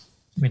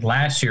 I mean,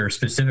 last year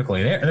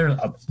specifically,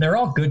 they're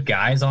all good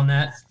guys on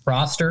that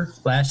roster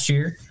last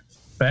year,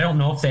 but I don't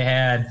know if they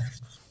had,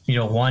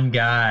 one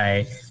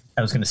guy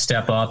that was going to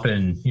step up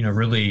and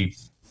really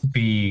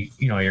be,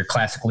 your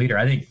classic leader.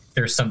 I think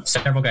there's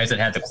several guys that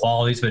had the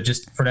qualities, but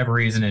just for whatever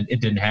reason, it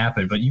didn't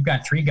happen. But you've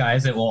got three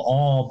guys that will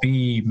all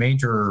be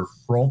major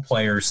role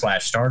players /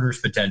 starters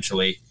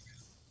potentially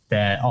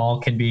that all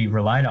can be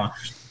relied on.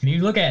 And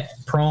you look at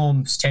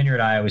Prohm's tenure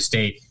at Iowa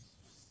State,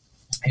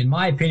 in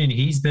my opinion,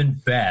 he's been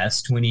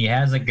best when he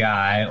has a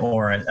guy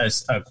or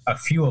a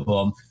few of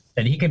them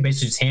that he can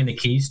basically just hand the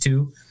keys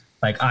to.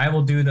 Like, I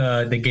will do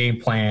the game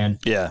plan.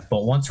 Yeah.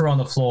 But once we're on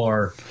the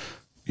floor,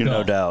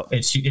 no doubt,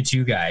 it's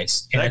you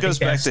guys. And that goes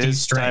back to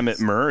his time at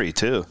Murray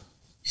too.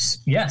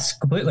 Yes,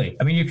 completely.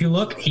 I mean, if you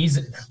look,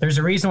 there's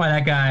a reason why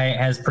that guy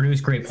has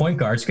produced great point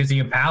guards, because he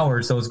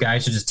empowers those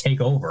guys to just take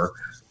over.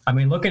 I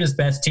mean, look at his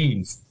best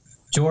teams: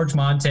 George,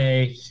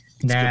 Monte,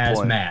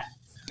 Naz, Matt.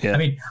 Yeah. I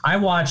mean,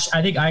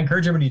 I think I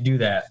encourage everybody to do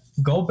that.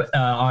 Go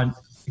on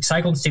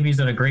Cyclones TV's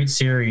done a great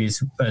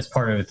series as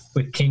part of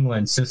with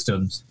Kingland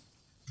Systems.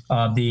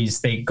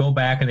 They go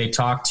back and they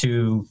talk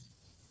to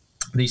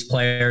these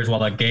players while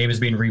the game is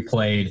being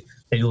replayed.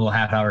 They do little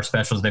half-hour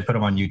specials. They put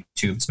them on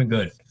YouTube. It's been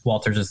good.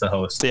 Walters is the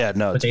host. Yeah,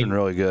 no, it's been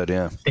really good,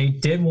 yeah. They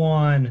did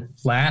one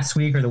last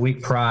week or the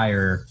week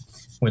prior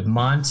with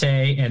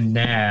Monte and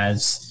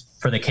Naz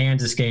for the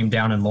Kansas game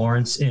down in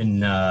Lawrence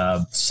in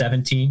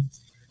 17.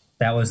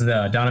 That was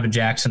the Donovan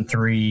Jackson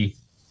 3,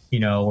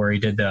 where he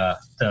did the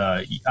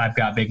I've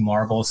got big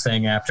marbles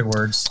thing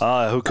afterwards.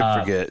 Who could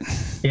forget?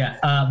 Yeah,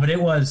 but it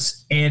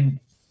was in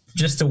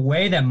just the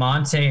way that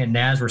Monte and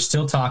Naz were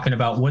still talking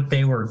about what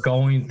they were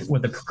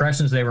with the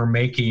progressions they were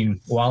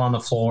making while on the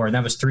floor, and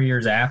that was 3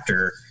 years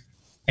after.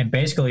 And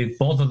basically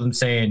both of them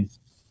saying,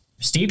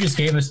 Steve just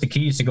gave us the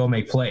keys to go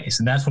make plays,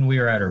 and that's when we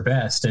were at our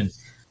best. And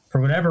for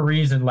whatever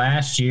reason,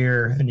 last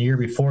year and the year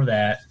before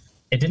that,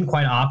 it didn't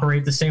quite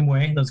operate the same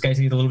way. Those guys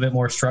need a little bit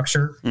more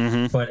structure.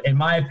 Mm-hmm. But in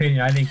my opinion,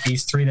 I think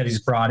these three that he's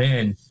brought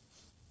in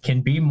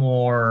can be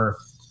more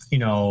 –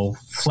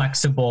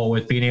 flexible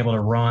with being able to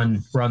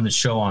run the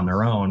show on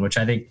their own, which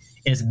I think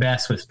is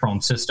best with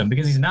Prohm system,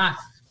 because he's not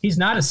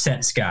a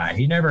sets guy.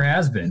 He never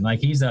has been.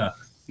 Like he's a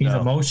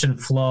motion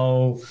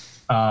flow.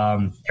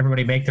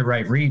 Everybody make the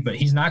right read, but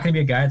he's not going to be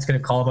a guy that's going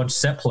to call a bunch of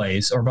set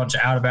plays or a bunch of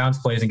out of bounds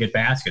plays and get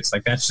baskets.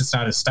 Like that's just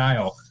not his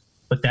style.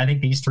 But I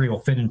think these three will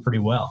fit in pretty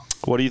well.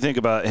 What do you think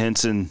about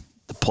Hinson,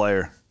 the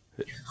player?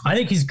 I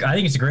think he's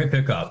a great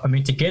pickup. I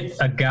mean, to get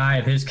a guy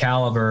of his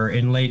caliber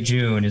in late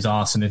June is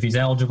awesome. If he's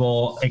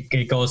eligible,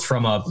 it goes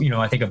from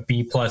I think a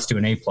B+ to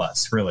an A+,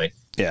 really.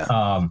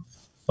 Yeah.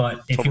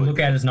 But if you look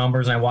at his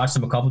numbers, and I watched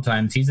him a couple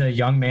times, he's a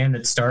young man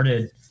that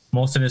started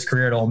most of his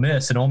career at Ole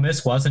Miss, and Ole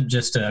Miss wasn't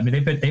just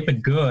they've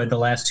been good the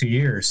last 2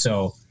 years.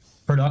 So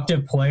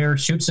productive player,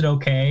 shoots it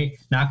okay,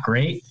 not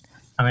great.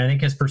 I mean, I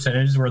think his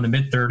percentages were in the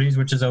mid-30s,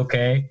 which is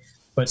okay.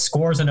 But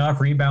scores enough,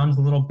 rebounds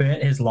a little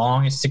bit. His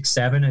long is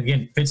 6'7".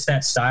 Again, fits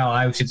that style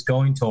I was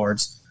going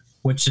towards,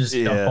 which is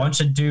a bunch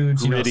of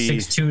dudes,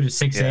 6'2" to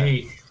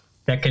 6'8",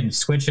 that can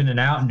switch in and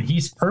out, and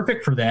he's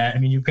perfect for that. I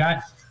mean, you've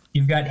got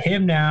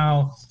him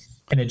now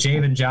and a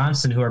Javen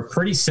Johnson who are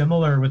pretty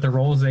similar with the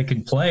roles they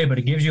can play, but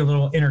it gives you a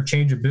little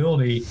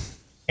interchangeability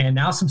and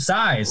now some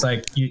size.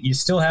 Like you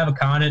still have a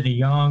Condit and a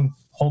Young,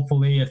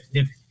 hopefully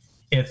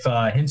if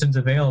Hinson's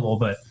available,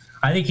 but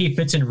I think he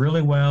fits in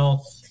really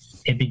well.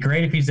 It'd be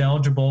great if he's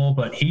eligible,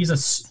 but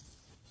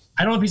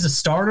I don't know if he's a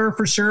starter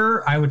for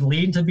sure. I would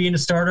lean to being a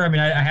starter. I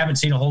mean, I haven't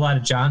seen a whole lot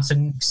of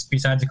Johnson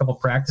besides a couple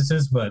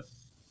practices, but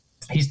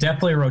he's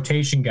definitely a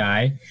rotation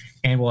guy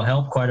and will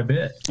help quite a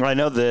bit. I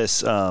know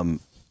this.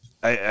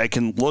 I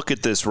can look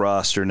at this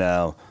roster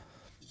now,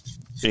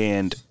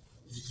 and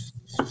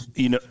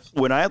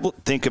when I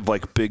think of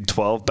like Big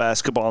 12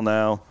 basketball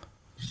now,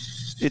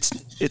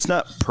 it's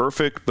not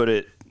perfect, but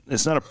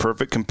it's not a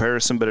perfect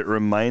comparison, but it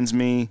reminds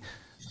me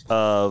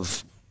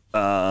of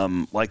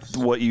like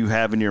what you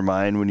have in your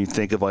mind when you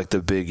think of like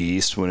the Big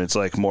East, when it's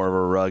like more of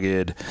a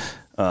rugged,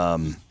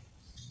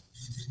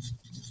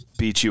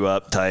 beat you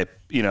up type,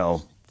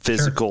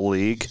 physical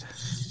league.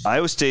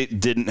 Iowa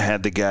State didn't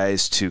have the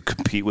guys to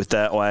compete with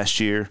that last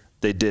year.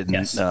 They didn't.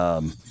 Yes.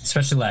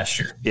 Especially last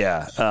year.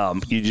 Yeah.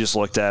 You just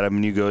looked at them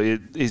and you go,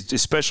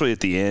 especially at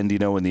the end,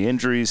 when the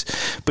injuries.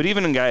 But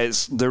even in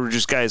guys, there were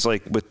just guys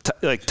like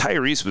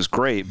Tyrese was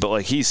great, but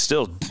like he's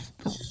still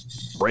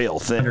rail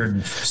thin.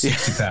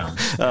 160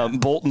 pounds.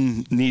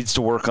 Bolton needs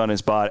to work on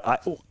his body.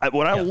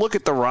 When I look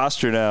at the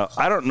roster now,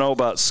 I don't know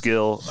about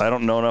skill. I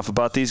don't know enough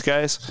about these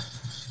guys.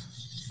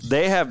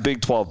 They have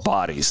Big 12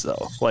 bodies,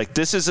 though. Like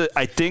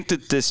I think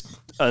that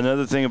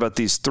another thing about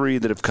these three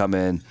that have come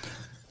in,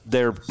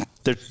 they're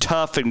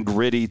tough and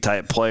gritty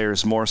type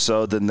players more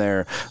so than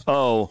they're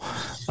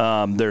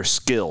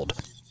skilled.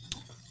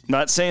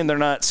 Not saying they're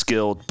not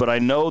skilled, but I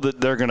know that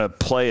they're going to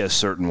play a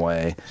certain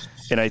way,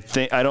 and I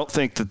don't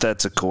think that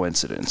that's a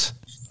coincidence.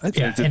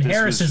 And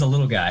Harris is a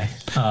little guy,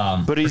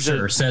 but he's a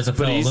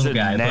little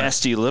guy,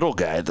 nasty little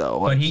guy though.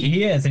 But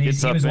he is, and he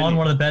was on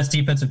one of the best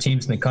defensive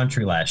teams in the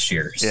country last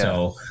year. Yeah.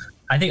 So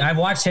I think I've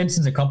watched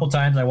Hinson's a couple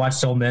times. I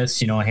watched Ole Miss,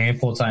 a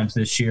handful of times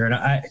this year, and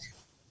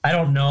I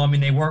don't know. I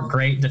mean, they weren't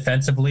great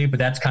defensively, but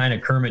that's kind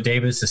of Kermit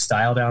Davis'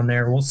 style down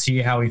there. We'll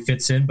see how he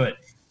fits in, but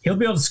he'll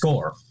be able to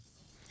score.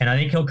 And I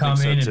think he'll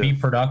come in and be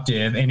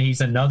productive, and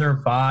he's another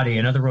body,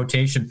 another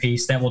rotation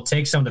piece that will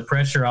take some of the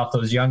pressure off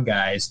those young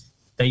guys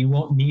that you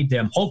won't need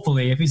them,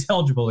 hopefully, if he's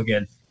eligible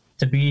again,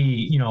 to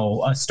be,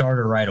 a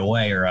starter right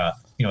away or a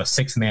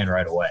sixth man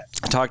right away.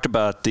 I talked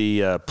about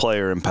the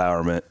player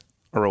empowerment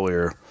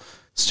earlier.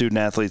 Student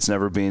athletes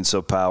never being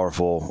so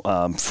powerful.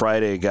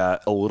 Friday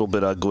got a little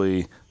bit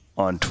ugly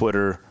on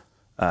Twitter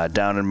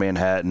down in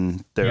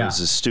Manhattan. There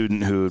was a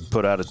student who had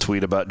put out a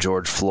tweet about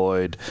George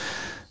Floyd.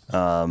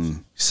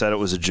 Said it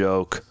was a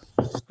joke.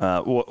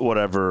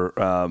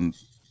 Whatever.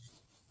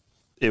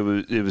 It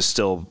was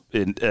still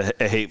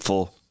a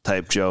hateful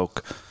type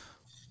joke.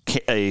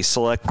 a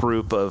select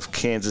group of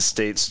Kansas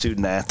State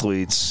student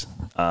athletes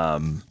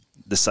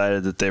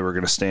decided that they were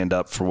going to stand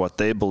up for what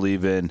they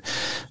believe in.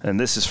 And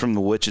this is from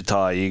the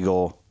Wichita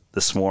Eagle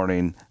this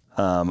morning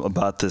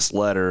about this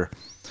letter.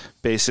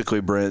 Basically,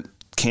 Brent,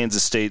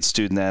 Kansas State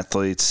student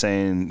athletes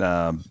saying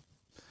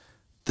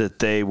that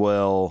they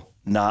will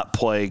not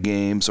play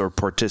games or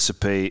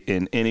participate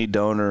in any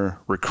donor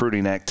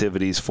recruiting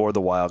activities for the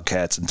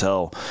Wildcats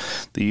until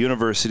the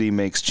university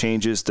makes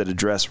changes that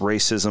address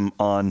racism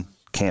on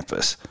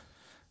campus.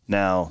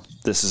 Now,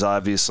 this is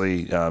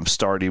obviously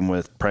starting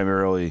with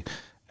primarily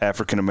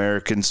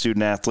African-American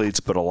student athletes,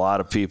 but a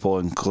lot of people,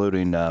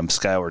 including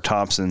Skylar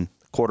Thompson,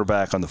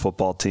 quarterback on the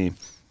football team,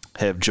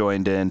 have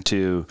joined in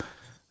to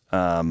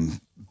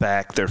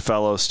back their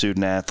fellow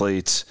student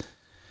athletes.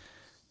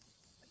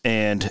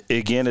 And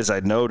again, as I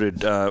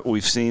noted,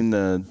 we've seen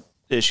the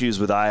issues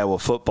with Iowa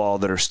football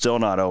that are still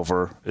not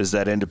over, as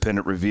that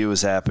independent review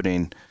is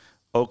happening.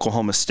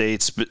 Oklahoma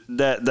State's, but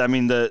the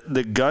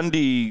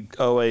Gundy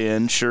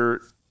OAN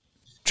shirt,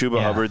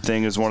 Chuba Hubbard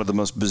thing is one of the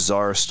most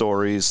bizarre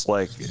stories.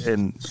 Like,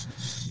 and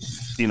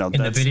in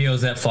the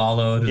videos that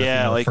followed,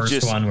 the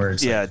first one where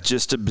it's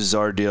just a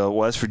bizarre deal.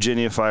 West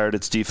Virginia fired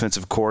its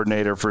defensive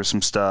coordinator for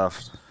some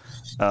stuff.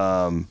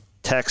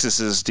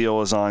 Texas's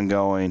deal is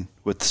ongoing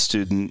with the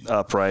student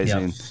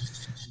uprising.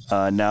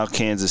 Yep. Now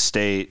Kansas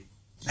State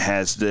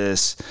has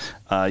this.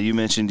 You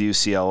mentioned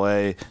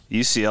UCLA.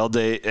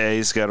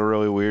 UCLA's got a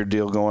really weird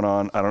deal going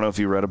on. I don't know if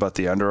you read about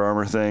the Under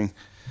Armour thing.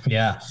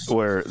 Yeah.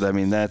 Where,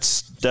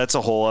 that's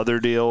a whole other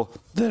deal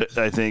that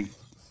I think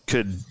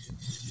could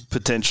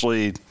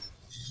potentially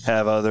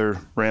have other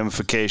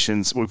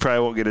ramifications. We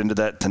probably won't get into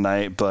that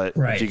tonight, but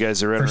if you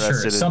guys are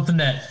interested in something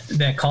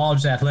that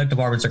college athletic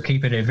departments are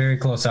keeping a very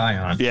close eye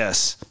on.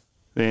 Yes.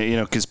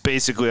 Because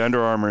basically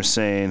Under Armour is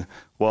saying,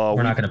 well,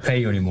 we're not going to pay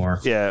you anymore.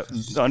 Yeah.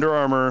 Under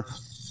Armour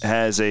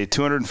has a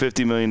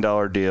 $250 million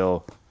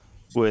deal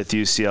with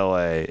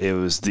UCLA. It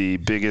was the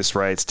biggest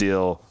rights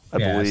deal, I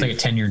believe. It's like a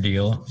 10-year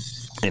deal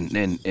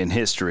in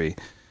history.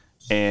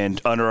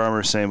 And Under Armour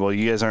is saying, well,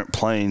 you guys aren't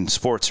playing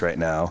sports right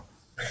now.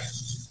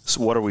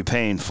 So what are we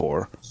paying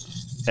for?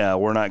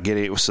 We're not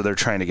getting it, so they're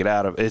trying to get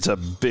out of it. It's a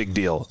big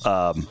deal.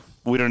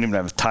 We don't even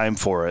have time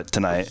for it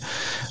tonight.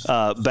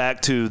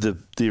 Back to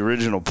the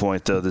original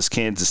point, though, this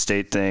Kansas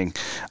State thing.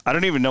 I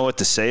don't even know what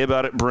to say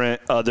about it,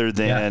 Brent, other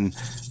than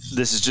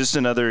this is just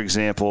another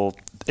example.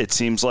 It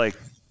seems like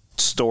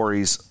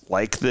stories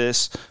like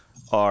this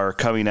are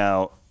coming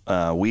out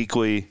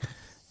weekly,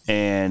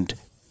 and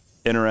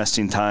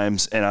interesting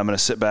times, and I'm going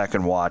to sit back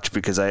and watch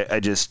because I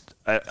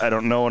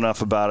don't know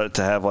enough about it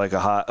to have like a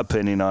hot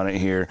opinion on it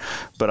here,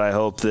 but I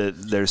hope that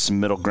there's some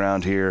middle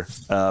ground here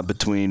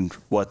between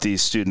what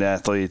these student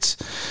athletes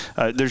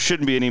there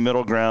shouldn't be any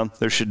middle ground.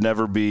 There should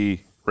never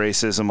be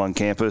racism on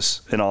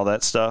campus and all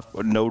that stuff,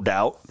 no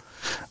doubt.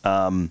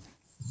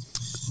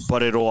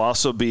 But it'll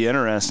also be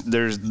interesting.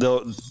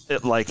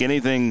 Like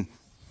anything,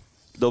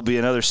 there'll be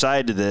another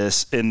side to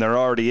this, and there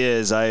already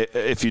is.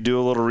 If you do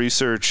a little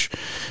research,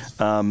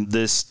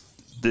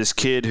 this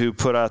kid who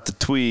put out the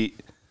tweet,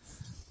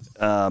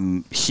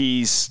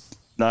 he's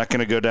not going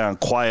to go down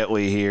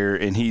quietly here,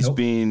 and he's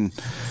being,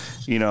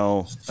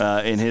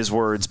 in his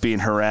words, being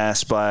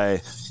harassed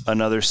by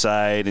another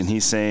side, and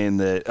he's saying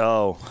that,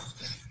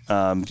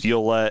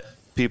 you'll let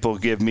people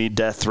give me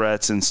death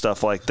threats and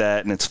stuff like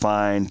that, and it's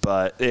fine,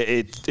 but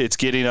it's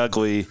getting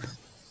ugly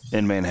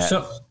in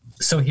Manhattan.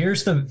 So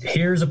here's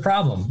a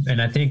problem,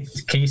 and I think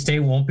K-State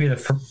won't be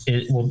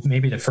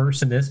maybe the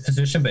first in this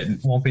position, but it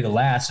won't be the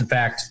last. In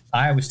fact,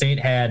 Iowa State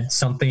had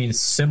something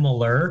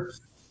similar,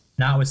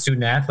 not with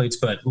student athletes,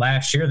 but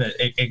last year that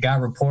it got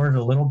reported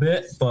a little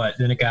bit, but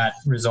then it got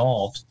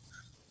resolved.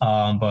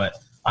 But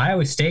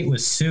Iowa State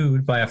was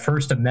sued by a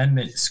First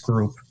Amendment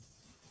group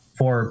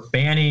for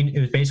banning. It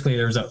was basically,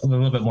 there was a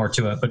little bit more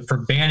to it, but for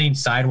banning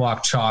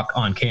sidewalk chalk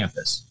on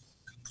campus.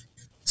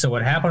 So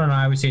what happened on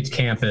Iowa State's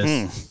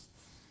campus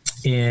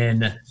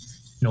in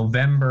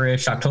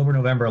November-ish, October,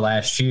 November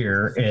last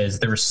year is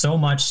there was so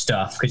much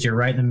stuff because you're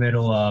right in the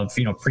middle of,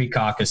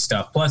 pre-caucus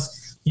stuff.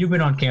 Plus, you've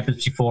been on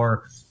campus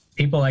before.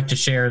 People like to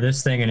share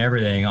this thing and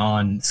everything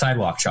on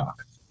sidewalk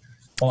chalk.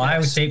 Well,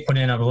 Iowa State put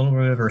in a little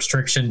bit of a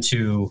restriction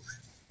to,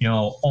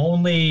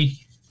 only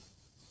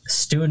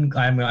student,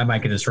 I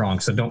might get this wrong,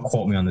 so don't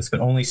quote me on this,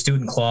 but only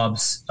student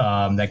clubs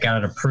that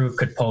got it approved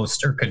could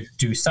post or could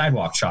do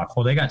sidewalk chalk.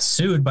 Well, they got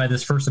sued by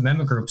this First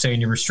Amendment group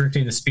saying you're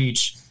restricting the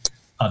speech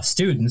of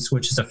students,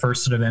 which is a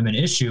First Amendment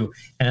issue.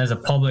 And as a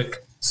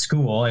public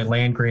school, a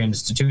land-grant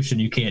institution,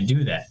 you can't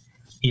do that.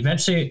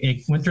 Eventually,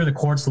 it went through the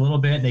courts a little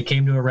bit. They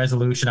came to a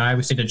resolution.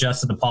 Iowa State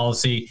adjusted the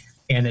policy,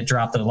 and it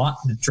dropped the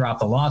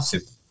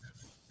lawsuit.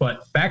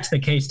 But back to the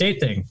K-State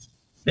thing,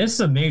 this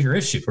is a major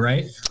issue,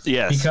 right?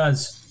 Yes.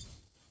 Because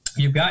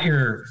you've got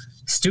your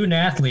student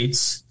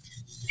athletes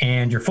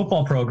and your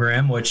football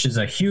program, which is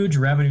a huge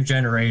revenue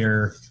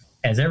generator,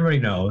 as everybody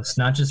knows,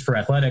 not just for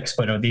athletics,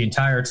 but the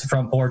entire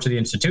front porch of the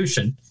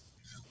institution.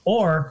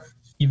 Or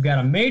you've got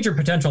a major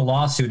potential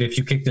lawsuit if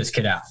you kick this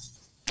kid out.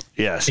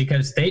 Yes.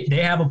 Because they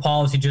have a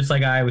policy just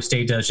like Iowa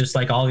State does, just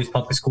like all these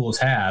public schools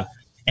have.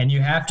 And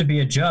you have to be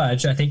a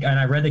judge. I think, and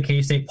I read the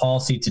K-State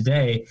policy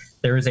today,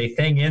 there is a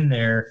thing in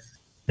there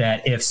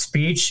that if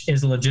speech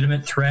is a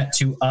legitimate threat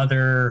to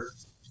other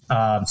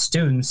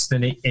students,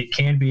 then it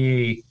can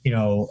be,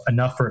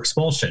 enough for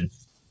expulsion.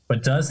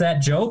 But does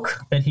that joke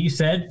that he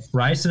said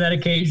rise to that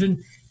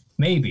occasion?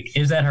 Maybe.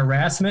 Is that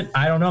harassment?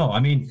 I don't know. I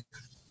mean,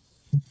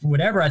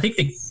 whatever. I think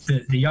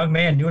the young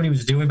man knew what he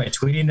was doing by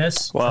tweeting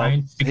this. Well,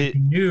 he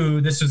knew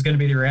this was going to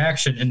be the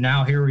reaction, and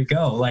now here we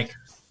go. Like,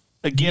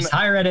 again, these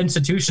higher ed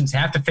institutions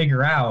have to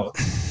figure out,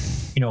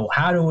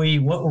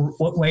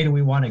 what way do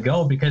we want to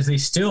go? Because they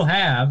still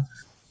have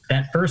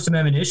that First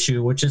Amendment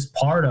issue, which is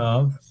part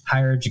of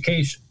higher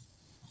education.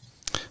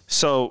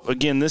 So,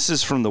 again, this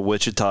is from the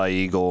Wichita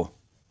Eagle.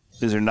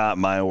 These are not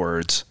my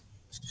words.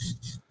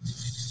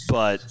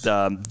 But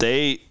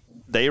they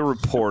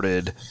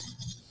reported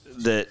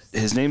that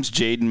his name's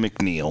Jaden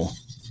McNeil,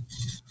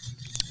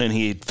 and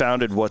he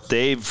founded what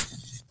they've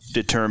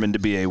determined to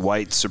be a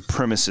white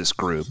supremacist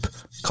group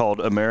called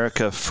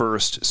America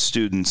First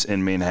Students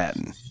in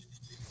Manhattan.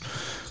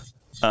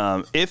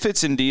 If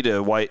it's indeed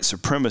a white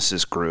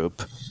supremacist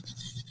group,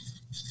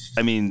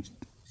 I mean,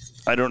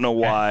 I don't know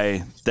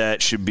why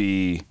that should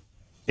be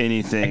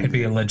anything. It could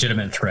be a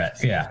legitimate threat.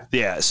 Yeah.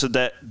 Yeah. So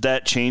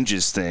that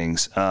changes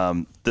things.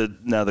 Now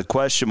the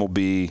question will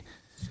be,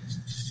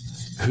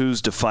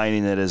 who's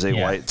defining it as a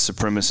white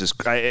supremacist?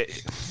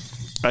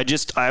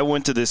 I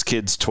went to this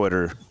kid's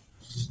Twitter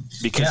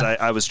because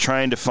I was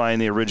trying to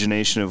find the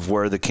origination of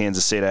where the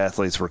Kansas State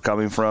athletes were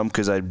coming from,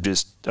 because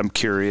I'm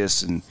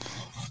curious and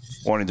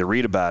wanting to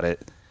read about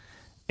it.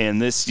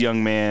 And this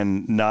young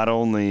man, not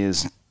only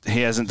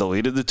he hasn't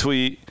deleted the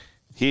tweet,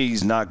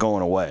 he's not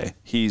going away.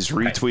 He's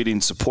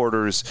retweeting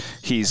supporters.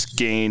 He's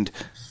gained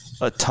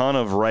a ton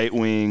of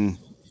right-wing,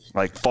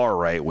 like far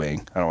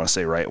right-wing. I don't want to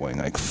say right-wing,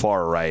 like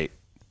far right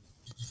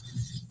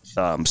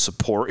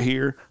support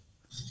here.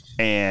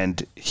 And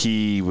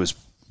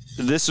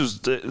this was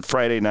the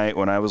Friday night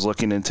when I was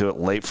looking into it,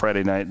 late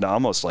Friday night,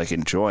 almost like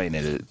enjoying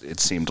it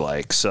seemed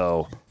like.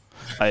 So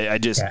I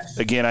just,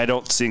 again, I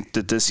don't think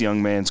that this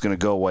young man's going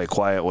to go away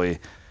quietly.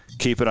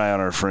 Keep an eye on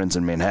our friends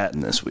in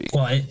Manhattan this week.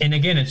 Well, and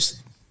again,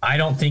 I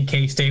don't think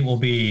K-State will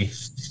be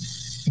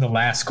the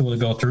last school to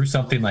go through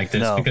something like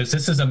this, because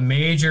this is a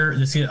major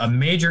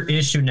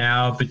issue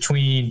now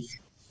between,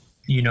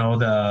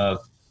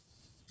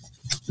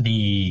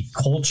 the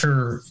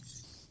culture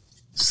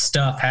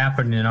stuff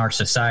happening in our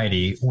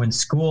society. When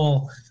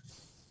school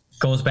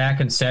goes back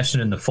in session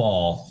in the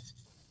fall,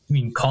 I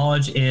mean,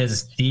 college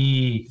is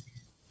the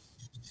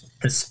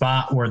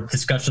spot where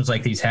discussions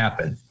like these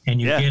happen,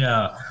 and you get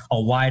a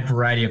wide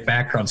variety of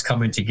backgrounds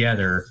coming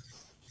together,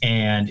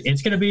 and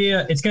it's going to be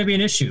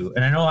an issue.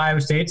 And I know Iowa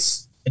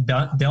State's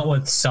dealt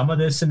with some of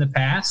this in the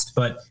past,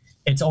 but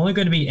it's only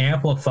going to be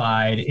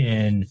amplified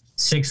in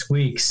 6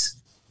 weeks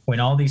when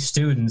all these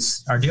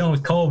students are dealing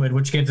with COVID,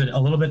 which gives it a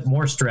little bit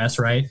more stress,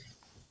 right?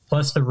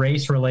 Plus the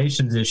race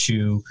relations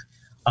issue.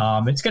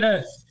 It's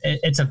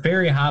a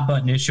very hot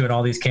button issue at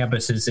all these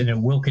campuses, and it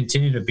will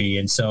continue to be.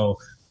 And so,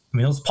 I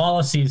mean, those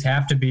policies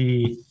have to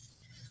be,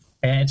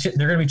 and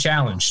they're going to be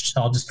challenged.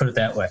 I'll just put it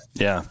that way.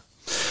 Yeah.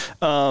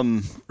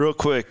 Real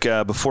quick,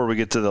 before we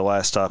get to the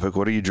last topic,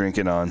 what are you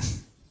drinking on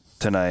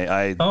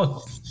tonight?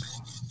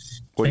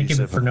 Thank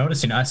you for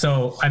noticing.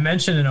 So I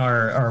mentioned in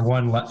our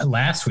one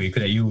last week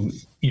that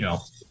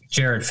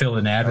Jared filled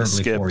in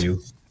admirably for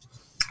you.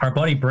 Our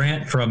buddy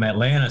Brant from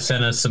Atlanta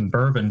sent us some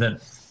bourbon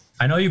that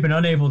I know you've been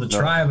unable to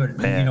try, but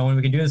when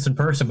we can do this in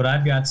person. But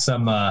I've got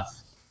some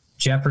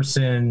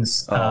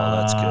Jefferson's. Oh,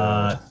 that's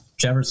good.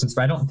 Jefferson's.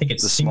 But I don't think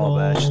it's the small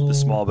batch. The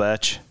small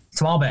batch.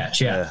 Small batch,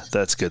 yeah.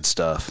 That's good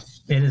stuff.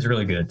 It is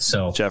really good.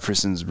 So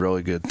Jefferson's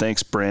really good.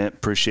 Thanks, Brant.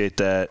 Appreciate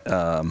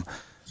that.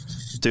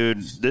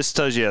 Dude, this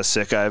tells you how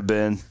sick I've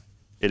been.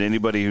 And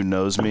anybody who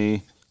knows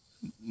me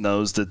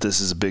knows that this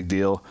is a big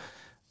deal.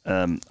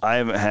 I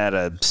haven't had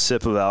a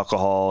sip of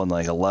alcohol in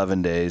like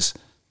 11 days.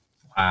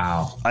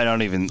 Wow. I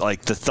don't even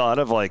like the thought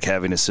of like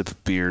having a sip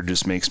of beer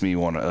just makes me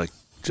want to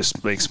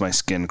just makes my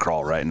skin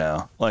crawl right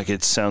now. Like,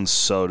 it sounds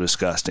so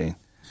disgusting.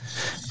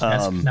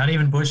 That's not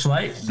even Busch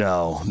Light?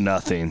 No,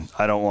 nothing.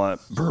 I don't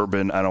want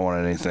bourbon. I don't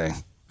want anything.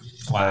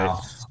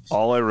 Wow.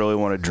 All I really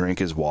want to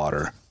drink is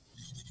water.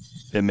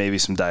 And maybe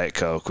some Diet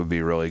Coke would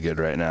be really good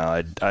right now.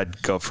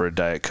 I'd go for a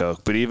Diet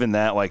Coke. But even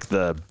that, like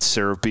the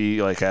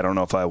syrupy, like I don't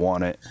know if I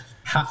want it.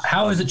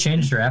 How has it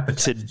changed your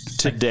appetite?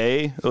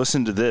 Today,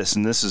 listen to this,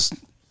 and this is,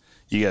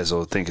 you guys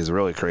will think is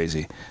really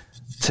crazy.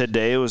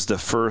 Today was the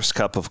first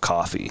cup of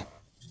coffee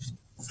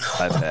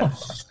I've had.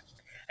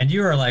 And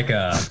you are like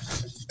a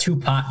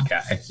 2-pot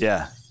guy.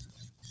 Yeah.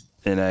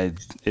 And I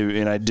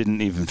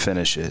didn't even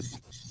finish it.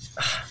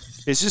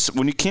 It's just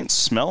when you can't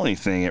smell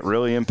anything, it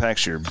really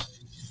impacts your,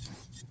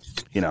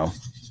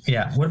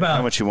 Yeah. What about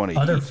how much you want to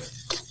eat?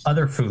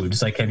 Other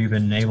foods? Like, have you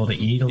been able to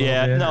eat a little bit?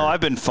 Yeah, no,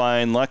 I've been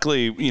fine.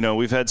 Luckily,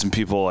 we've had some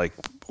people like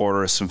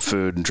order us some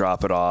food and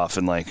drop it off,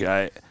 and like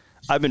I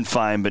I've been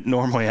fine, but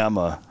normally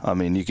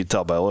you could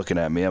tell by looking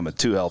at me, I'm a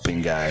 2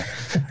 helping guy.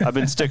 I've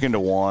been sticking to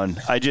 1.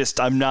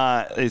 I'm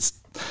not,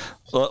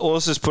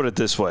 let's just put it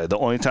this way. The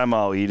only time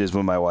I'll eat is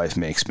when my wife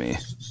makes me.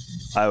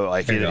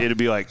 It'd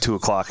be like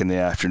 2:00 in the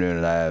afternoon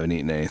and I haven't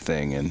eaten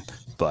anything.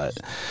 But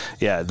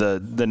yeah, the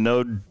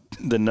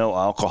no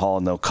alcohol,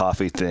 no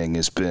coffee thing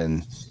has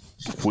been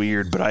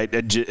weird, but I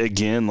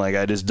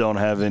just don't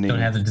have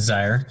the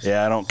desire.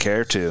 Yeah, I don't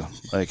care to.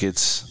 Like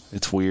it's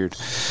weird.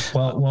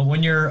 Well,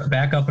 when you're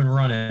back up and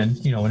running,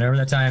 whenever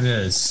that time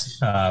is,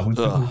 we've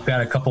got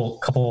a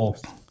couple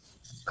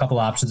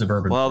options of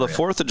bourbon. Well, the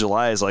 4th of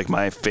July is like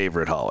my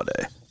favorite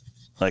holiday.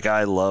 Like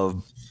I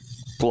love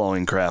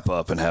blowing crap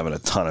up and having a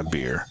ton of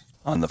beer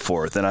on the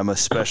 4th, and I'm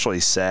especially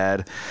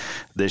sad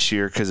this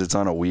year because it's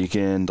on a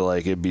weekend.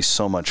 Like it'd be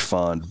so much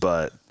fun,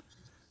 but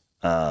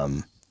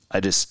if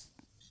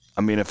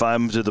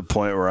I'm to the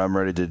point where I'm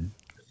ready to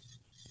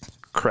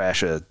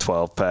crash a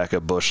 12-pack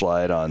of Busch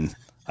Light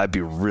I'd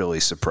be really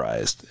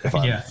surprised if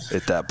I'm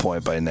at that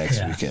point by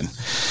next weekend.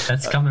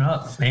 That's coming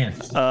up, man.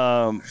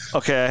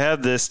 Okay, I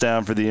have this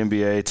down for the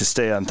NBA to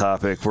stay on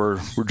topic. We're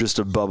just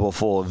a bubble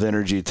full of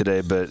energy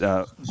today,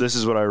 but this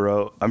is what I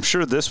wrote. I'm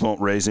sure this won't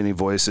raise any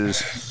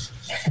voices.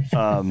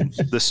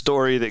 The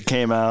story that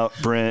came out,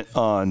 Brent,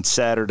 on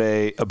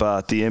Saturday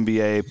about the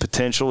NBA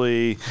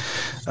potentially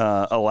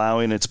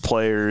allowing its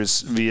players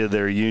via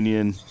their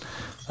union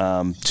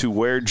to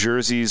wear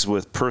jerseys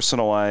with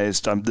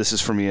personalized, this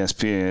is from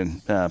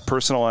ESPN,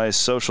 personalized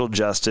social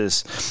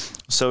justice,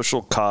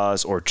 social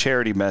cause, or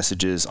charity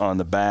messages on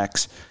the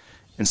backs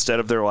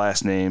instead of their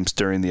last names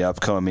during the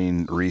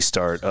upcoming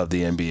restart of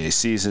the NBA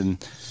season.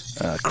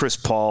 Chris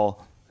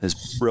Paul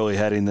is really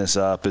heading this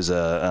up as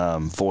a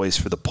voice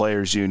for the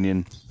Players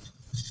Union,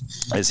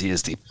 as he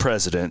is the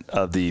president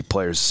of the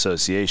Players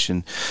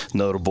Association.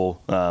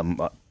 Notable,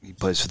 he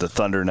plays for the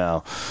Thunder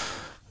now.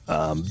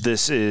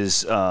 This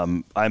is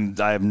I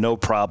have no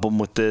problem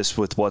with this,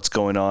 with what's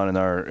going on in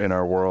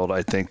our world.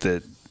 I think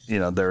that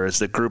there is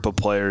the group of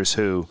players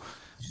who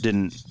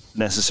didn't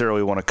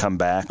necessarily want to come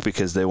back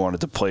because they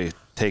wanted to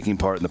taking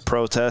part in the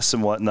protests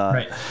and whatnot.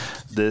 Right.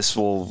 This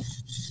will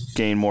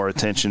gain more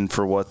attention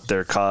for what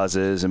their cause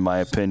is, in my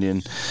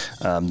opinion,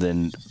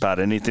 than about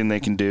anything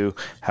they can do.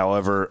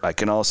 However, I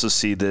can also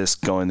see this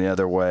going the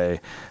other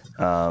way,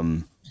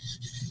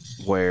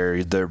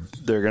 where they're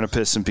going to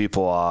piss some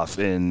people off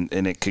and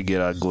it could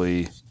get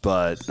ugly.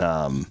 But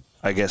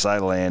I guess I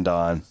land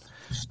on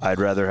I'd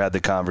rather have the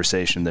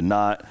conversation than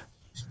not.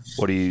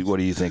 What do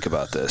you think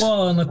about this?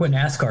 Well, and look what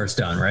NASCAR's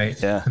done, right?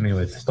 Yeah. I mean,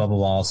 with Bubba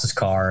Wallace's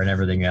car and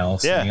everything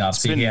else. Yeah. I mean,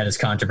 obviously, he had his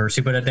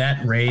controversy, but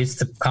that raised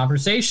the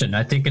conversation.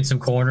 I think in some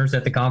corners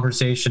that the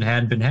conversation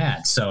hadn't been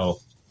had. So,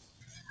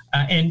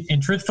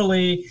 and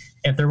truthfully,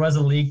 if there was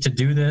a league to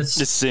do this,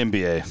 it's the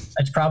NBA.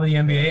 It's probably the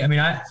NBA. I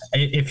mean,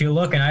 if you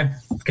look, and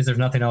because there's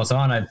nothing else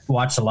on, I've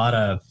watched a lot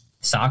of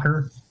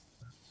soccer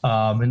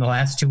in the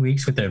last 2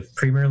 weeks with the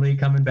Premier League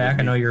coming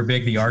back. I know you're a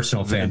the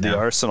Arsenal fan. The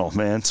Arsenal,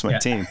 man, it's my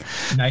team.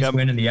 Nice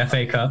win in the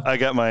FA Cup. I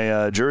got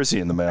my jersey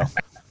in the mail,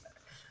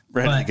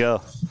 ready to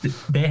go.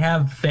 They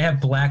have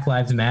Black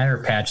Lives Matter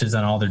patches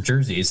on all their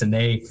jerseys, and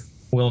they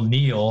will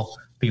kneel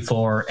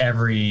before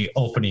every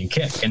opening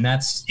kick, and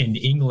that's in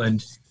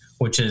England,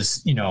 which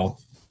is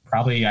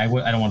probably I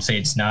don't want to say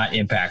it's not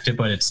impacted,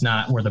 but it's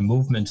not where the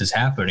movement is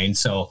happening.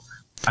 So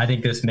I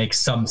think this makes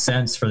some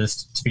sense for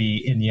this to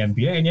be in the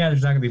NBA. And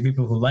there's not going to be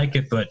people who like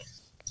it, but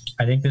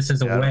I think this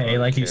is a way,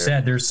 like you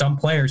said, there's some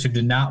players who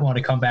did not want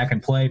to come back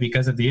and play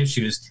because of the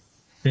issues.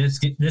 This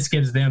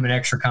gives them an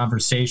extra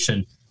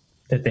conversation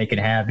that they can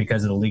have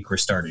because of the league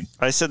restarting.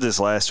 I said this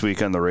last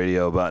week on the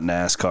radio about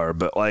NASCAR,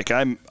 but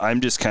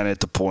I'm just kind of at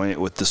the point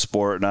with the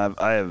sport, and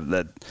I have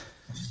that.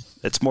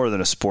 It's more than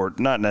a sport,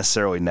 not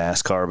necessarily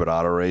NASCAR, but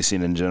auto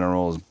racing in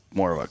general is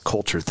more of a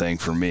culture thing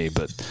for me.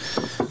 But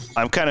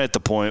I'm kind of at the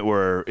point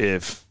where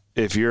if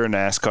you're a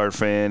NASCAR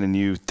fan and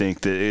you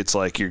think that it's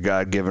like your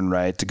God-given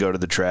right to go to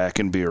the track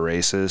and be a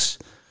racist,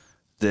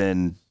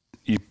 then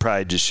you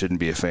probably just shouldn't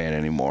be a fan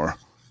anymore.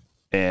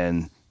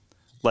 And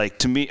like,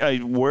 to me,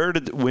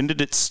 when did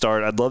it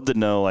start? I'd love to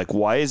know, like,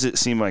 why does it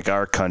seem like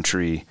our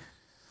country,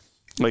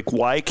 like,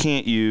 why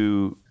can't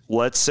you,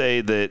 let's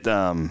say that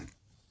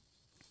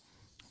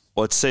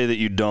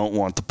you don't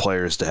want the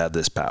players to have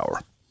this power,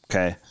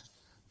 okay?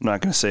 I'm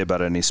not going to say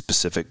about any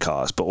specific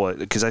cause, but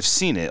because I've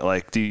seen it.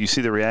 Like, you see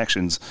the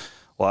reactions.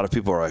 A lot of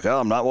people are like, "Oh,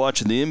 I'm not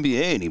watching the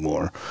NBA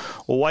anymore."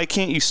 Well, why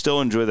can't you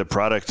still enjoy the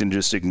product and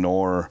just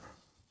ignore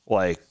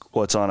like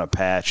what's on a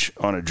patch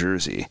on a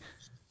jersey?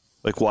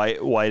 Like,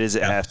 why does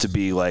it have to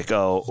be like,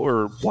 oh,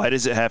 or why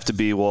does it have to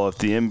be, well, if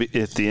the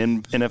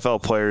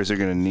NFL players are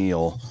going to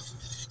kneel,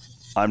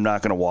 I'm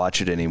not going to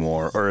watch it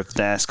anymore. Or if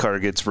NASCAR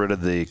gets rid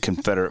of the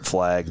Confederate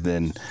flag,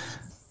 then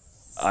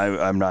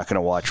I'm not going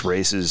to watch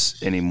races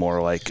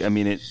anymore. Like, I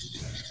mean,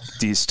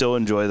 do you still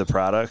enjoy the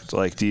product?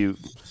 Like, do you?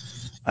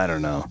 I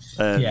don't know.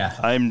 I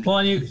think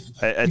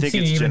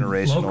it's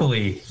generational.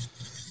 Locally,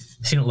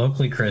 seen it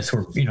locally, Chris,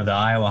 where, the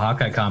Iowa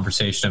Hawkeye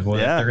conversation of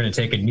whether they're going to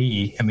take a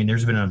knee. I mean,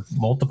 there's been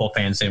multiple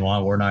fans saying,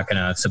 well, we're not going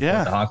to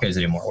support the Hawkeyes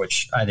anymore,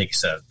 which I think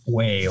is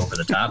way over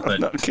the top. But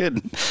no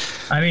kidding.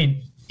 I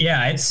mean,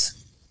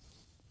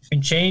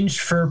 and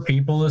change for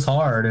people is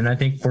hard. And I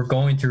think we're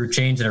going through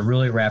change at a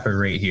really rapid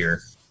rate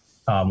here,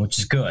 which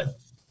is good.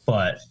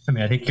 But I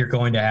mean, I think you're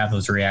going to have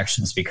those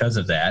reactions because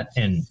of that.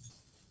 And,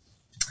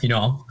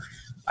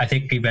 I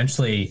think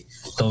eventually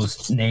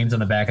those names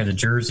on the back of the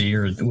jersey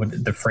or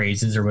what the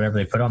phrases or whatever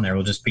they put on there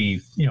will just be,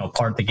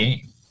 part of the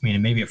game. I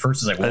mean, maybe at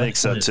first it's like, what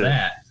is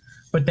that?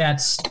 But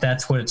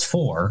that's what it's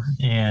for.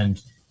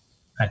 And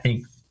I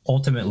think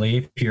ultimately,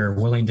 if you're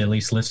willing to at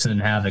least listen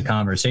and have the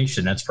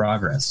conversation, that's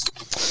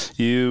progress.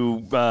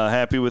 You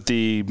happy with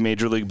the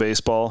Major League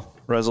Baseball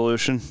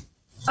resolution?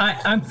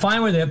 I'm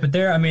fine with it, but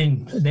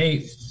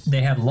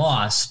they have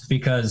lost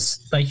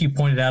because, like you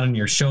pointed out on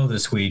your show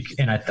this week,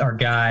 and our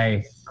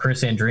guy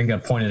Chris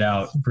Andringa pointed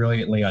out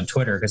brilliantly on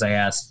Twitter, because I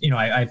asked,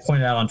 I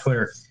pointed out on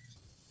Twitter,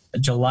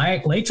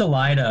 late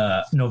July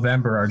to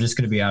November are just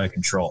going to be out of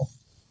control.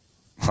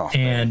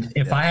 And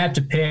if I had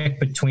to pick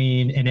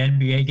between an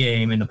NBA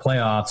game in the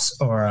playoffs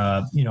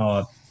or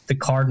the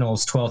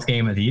Cardinals' 12th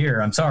game of the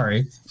year, I'm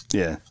sorry.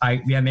 Yeah.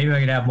 Maybe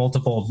I could have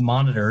multiple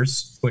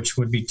monitors, which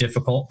would be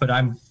difficult, but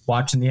I'm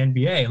watching the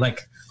NBA.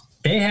 Like,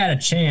 they had a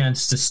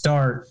chance to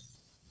start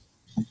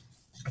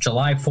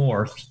July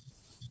 4th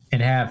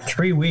and have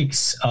 3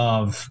 weeks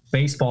of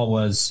baseball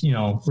was,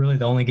 really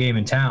the only game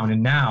in town.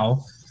 And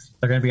now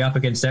they're going to be up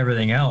against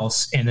everything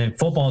else. And then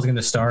football is going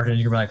to start, and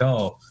you're like,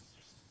 oh,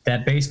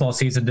 that baseball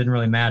season didn't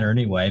really matter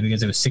anyway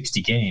because it was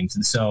 60 games.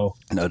 And so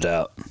no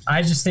doubt,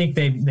 I just think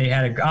they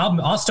had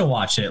I'll still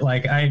watch it.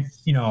 Like, I'm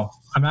not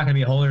going to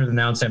be holier than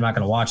thou and say I'm not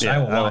going to watch it. I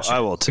will watch it.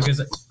 I will too,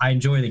 because I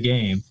enjoy the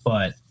game,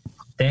 but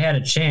they had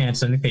a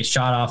chance. I think they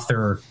shot off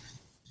their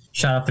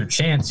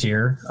chance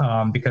here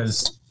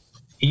because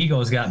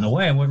egos got in the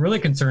way. And what really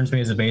concerns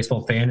me as a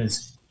baseball fan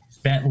is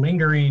that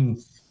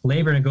lingering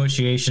labor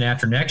negotiation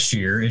after next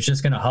year is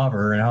just going to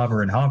hover and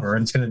hover and hover,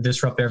 and it's going to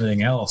disrupt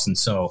everything else. And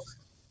so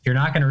you're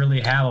not going to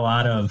really have a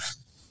lot of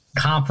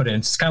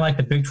confidence. It's kind of like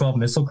the Big 12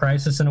 missile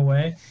crisis in a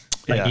way.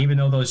 Like, even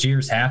though those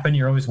years happen,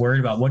 you're always worried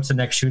about what's the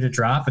next shoe to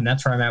drop. And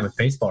that's where I'm at with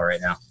baseball right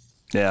now.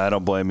 Yeah, I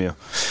don't blame you.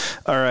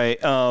 All right.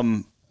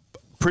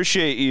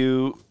 Appreciate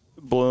you,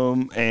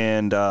 Bloom,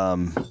 and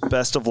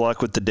best of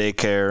luck with the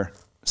daycare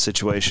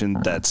situation.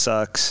 That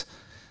sucks.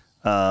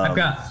 I've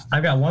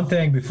got one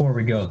thing before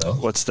we go, though.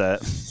 What's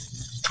that?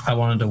 I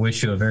wanted to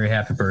wish you a very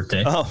happy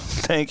birthday. Oh,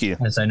 thank you.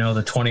 As I know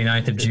the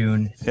 29th of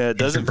June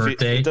is your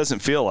birthday. It doesn't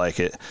feel like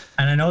it.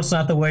 And I know it's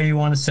not the way you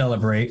want to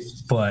celebrate,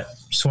 but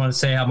just want to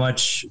say how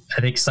much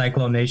I think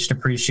Cyclone Nation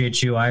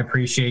appreciates you. I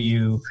appreciate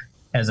you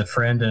as a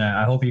friend, and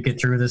I hope you get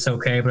through this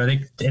okay. But I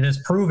think it has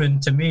proven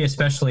to me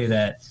especially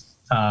that,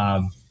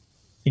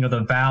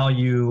 the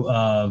value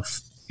of,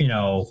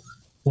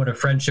 what a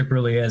friendship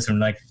really is. And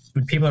like,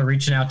 when people are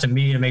reaching out to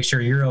me to make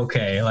sure you're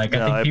okay, like,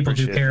 I think people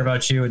do care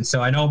about you. And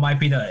so I know it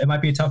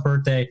might be a tough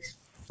birthday,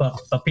 but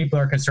people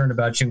are concerned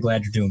about you. I'm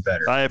glad you're doing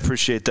better. I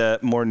appreciate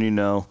that more than you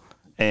know.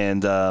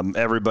 And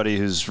everybody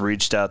who's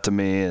reached out to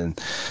me,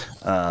 and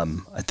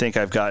I think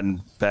I've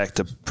gotten back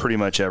to pretty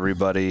much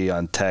everybody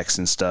on text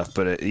and stuff,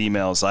 but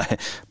emails,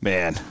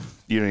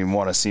 you don't even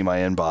want to see my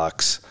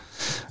inbox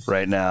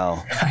right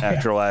now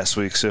after last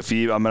week. So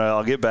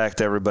I'll get back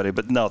to everybody,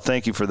 but no,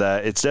 thank you for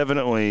that. It's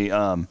definitely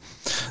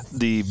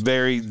the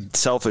very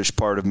selfish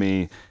part of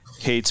me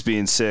hates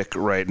being sick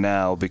right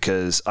now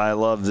because I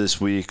love this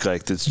week.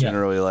 Like, that's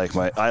generally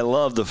I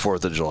love the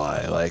 4th of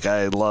July. Like,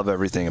 I love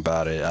everything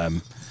about it.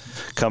 I'm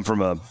come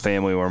from a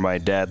family where my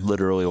dad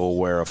literally will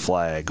wear a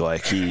flag.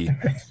 Like, he,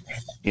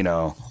 Big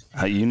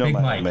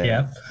my Mike, man.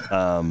 Yep.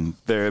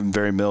 Very,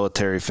 very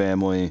military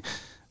family.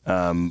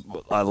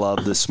 I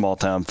love the small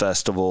town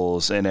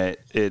festivals, and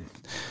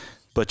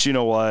but you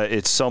know what?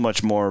 It's so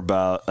much more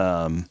about,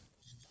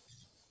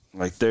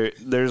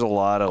 there's a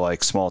lot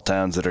of small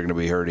towns that are going to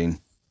be hurting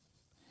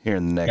here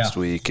in the next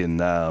week. And,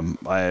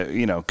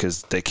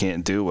 cause they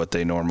can't do what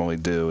they normally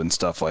do and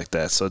stuff like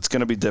that. So it's going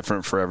to be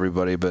different for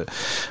everybody, but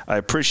I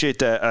appreciate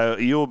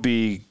that. You'll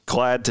be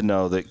glad to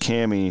know that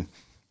Cammie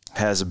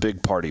has a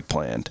big party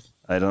planned.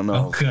 I don't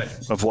know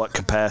of what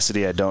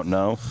capacity. I don't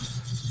know.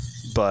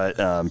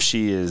 But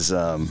she's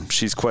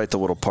quite the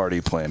little party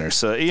planner.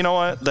 So you know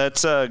what?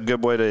 That's a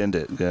good way to end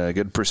it.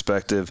 Good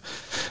perspective.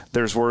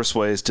 There's worse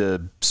ways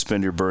to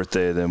spend your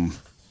birthday than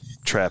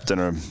trapped in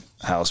a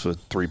house with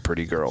 3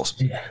 pretty girls.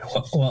 Yeah.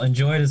 Well,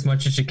 enjoy it as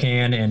much as you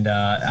can. And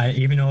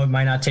even though it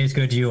might not taste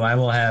good to you, I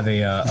will have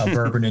a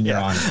bourbon in your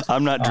honor.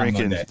 I'm not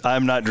drinking.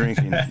 I'm not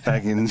drinking. I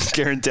can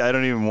guarantee I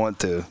don't even want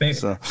to.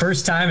 So.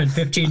 First time in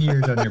 15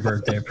 years on your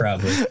birthday,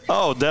 probably.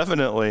 Oh,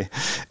 definitely.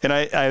 And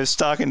I was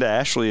talking to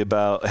Ashley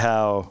about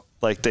how,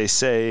 they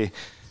say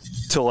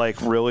to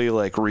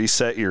really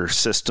reset your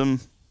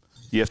system,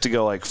 you have to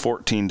go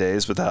 14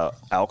 days without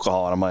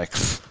alcohol. And I'm like,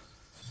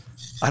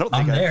 I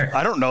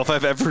don't know if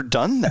I've ever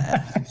done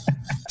that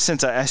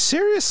since I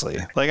seriously,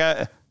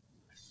 I'm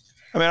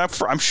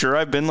sure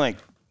I've been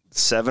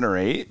 7 or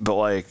 8,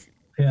 but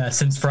Yeah,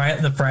 since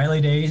the Friley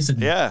days and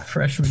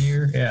freshman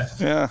year. Yeah.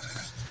 Yeah.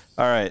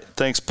 All right.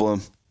 Thanks,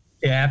 Bloom.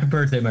 Yeah, happy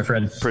birthday, my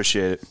friend.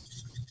 Appreciate it.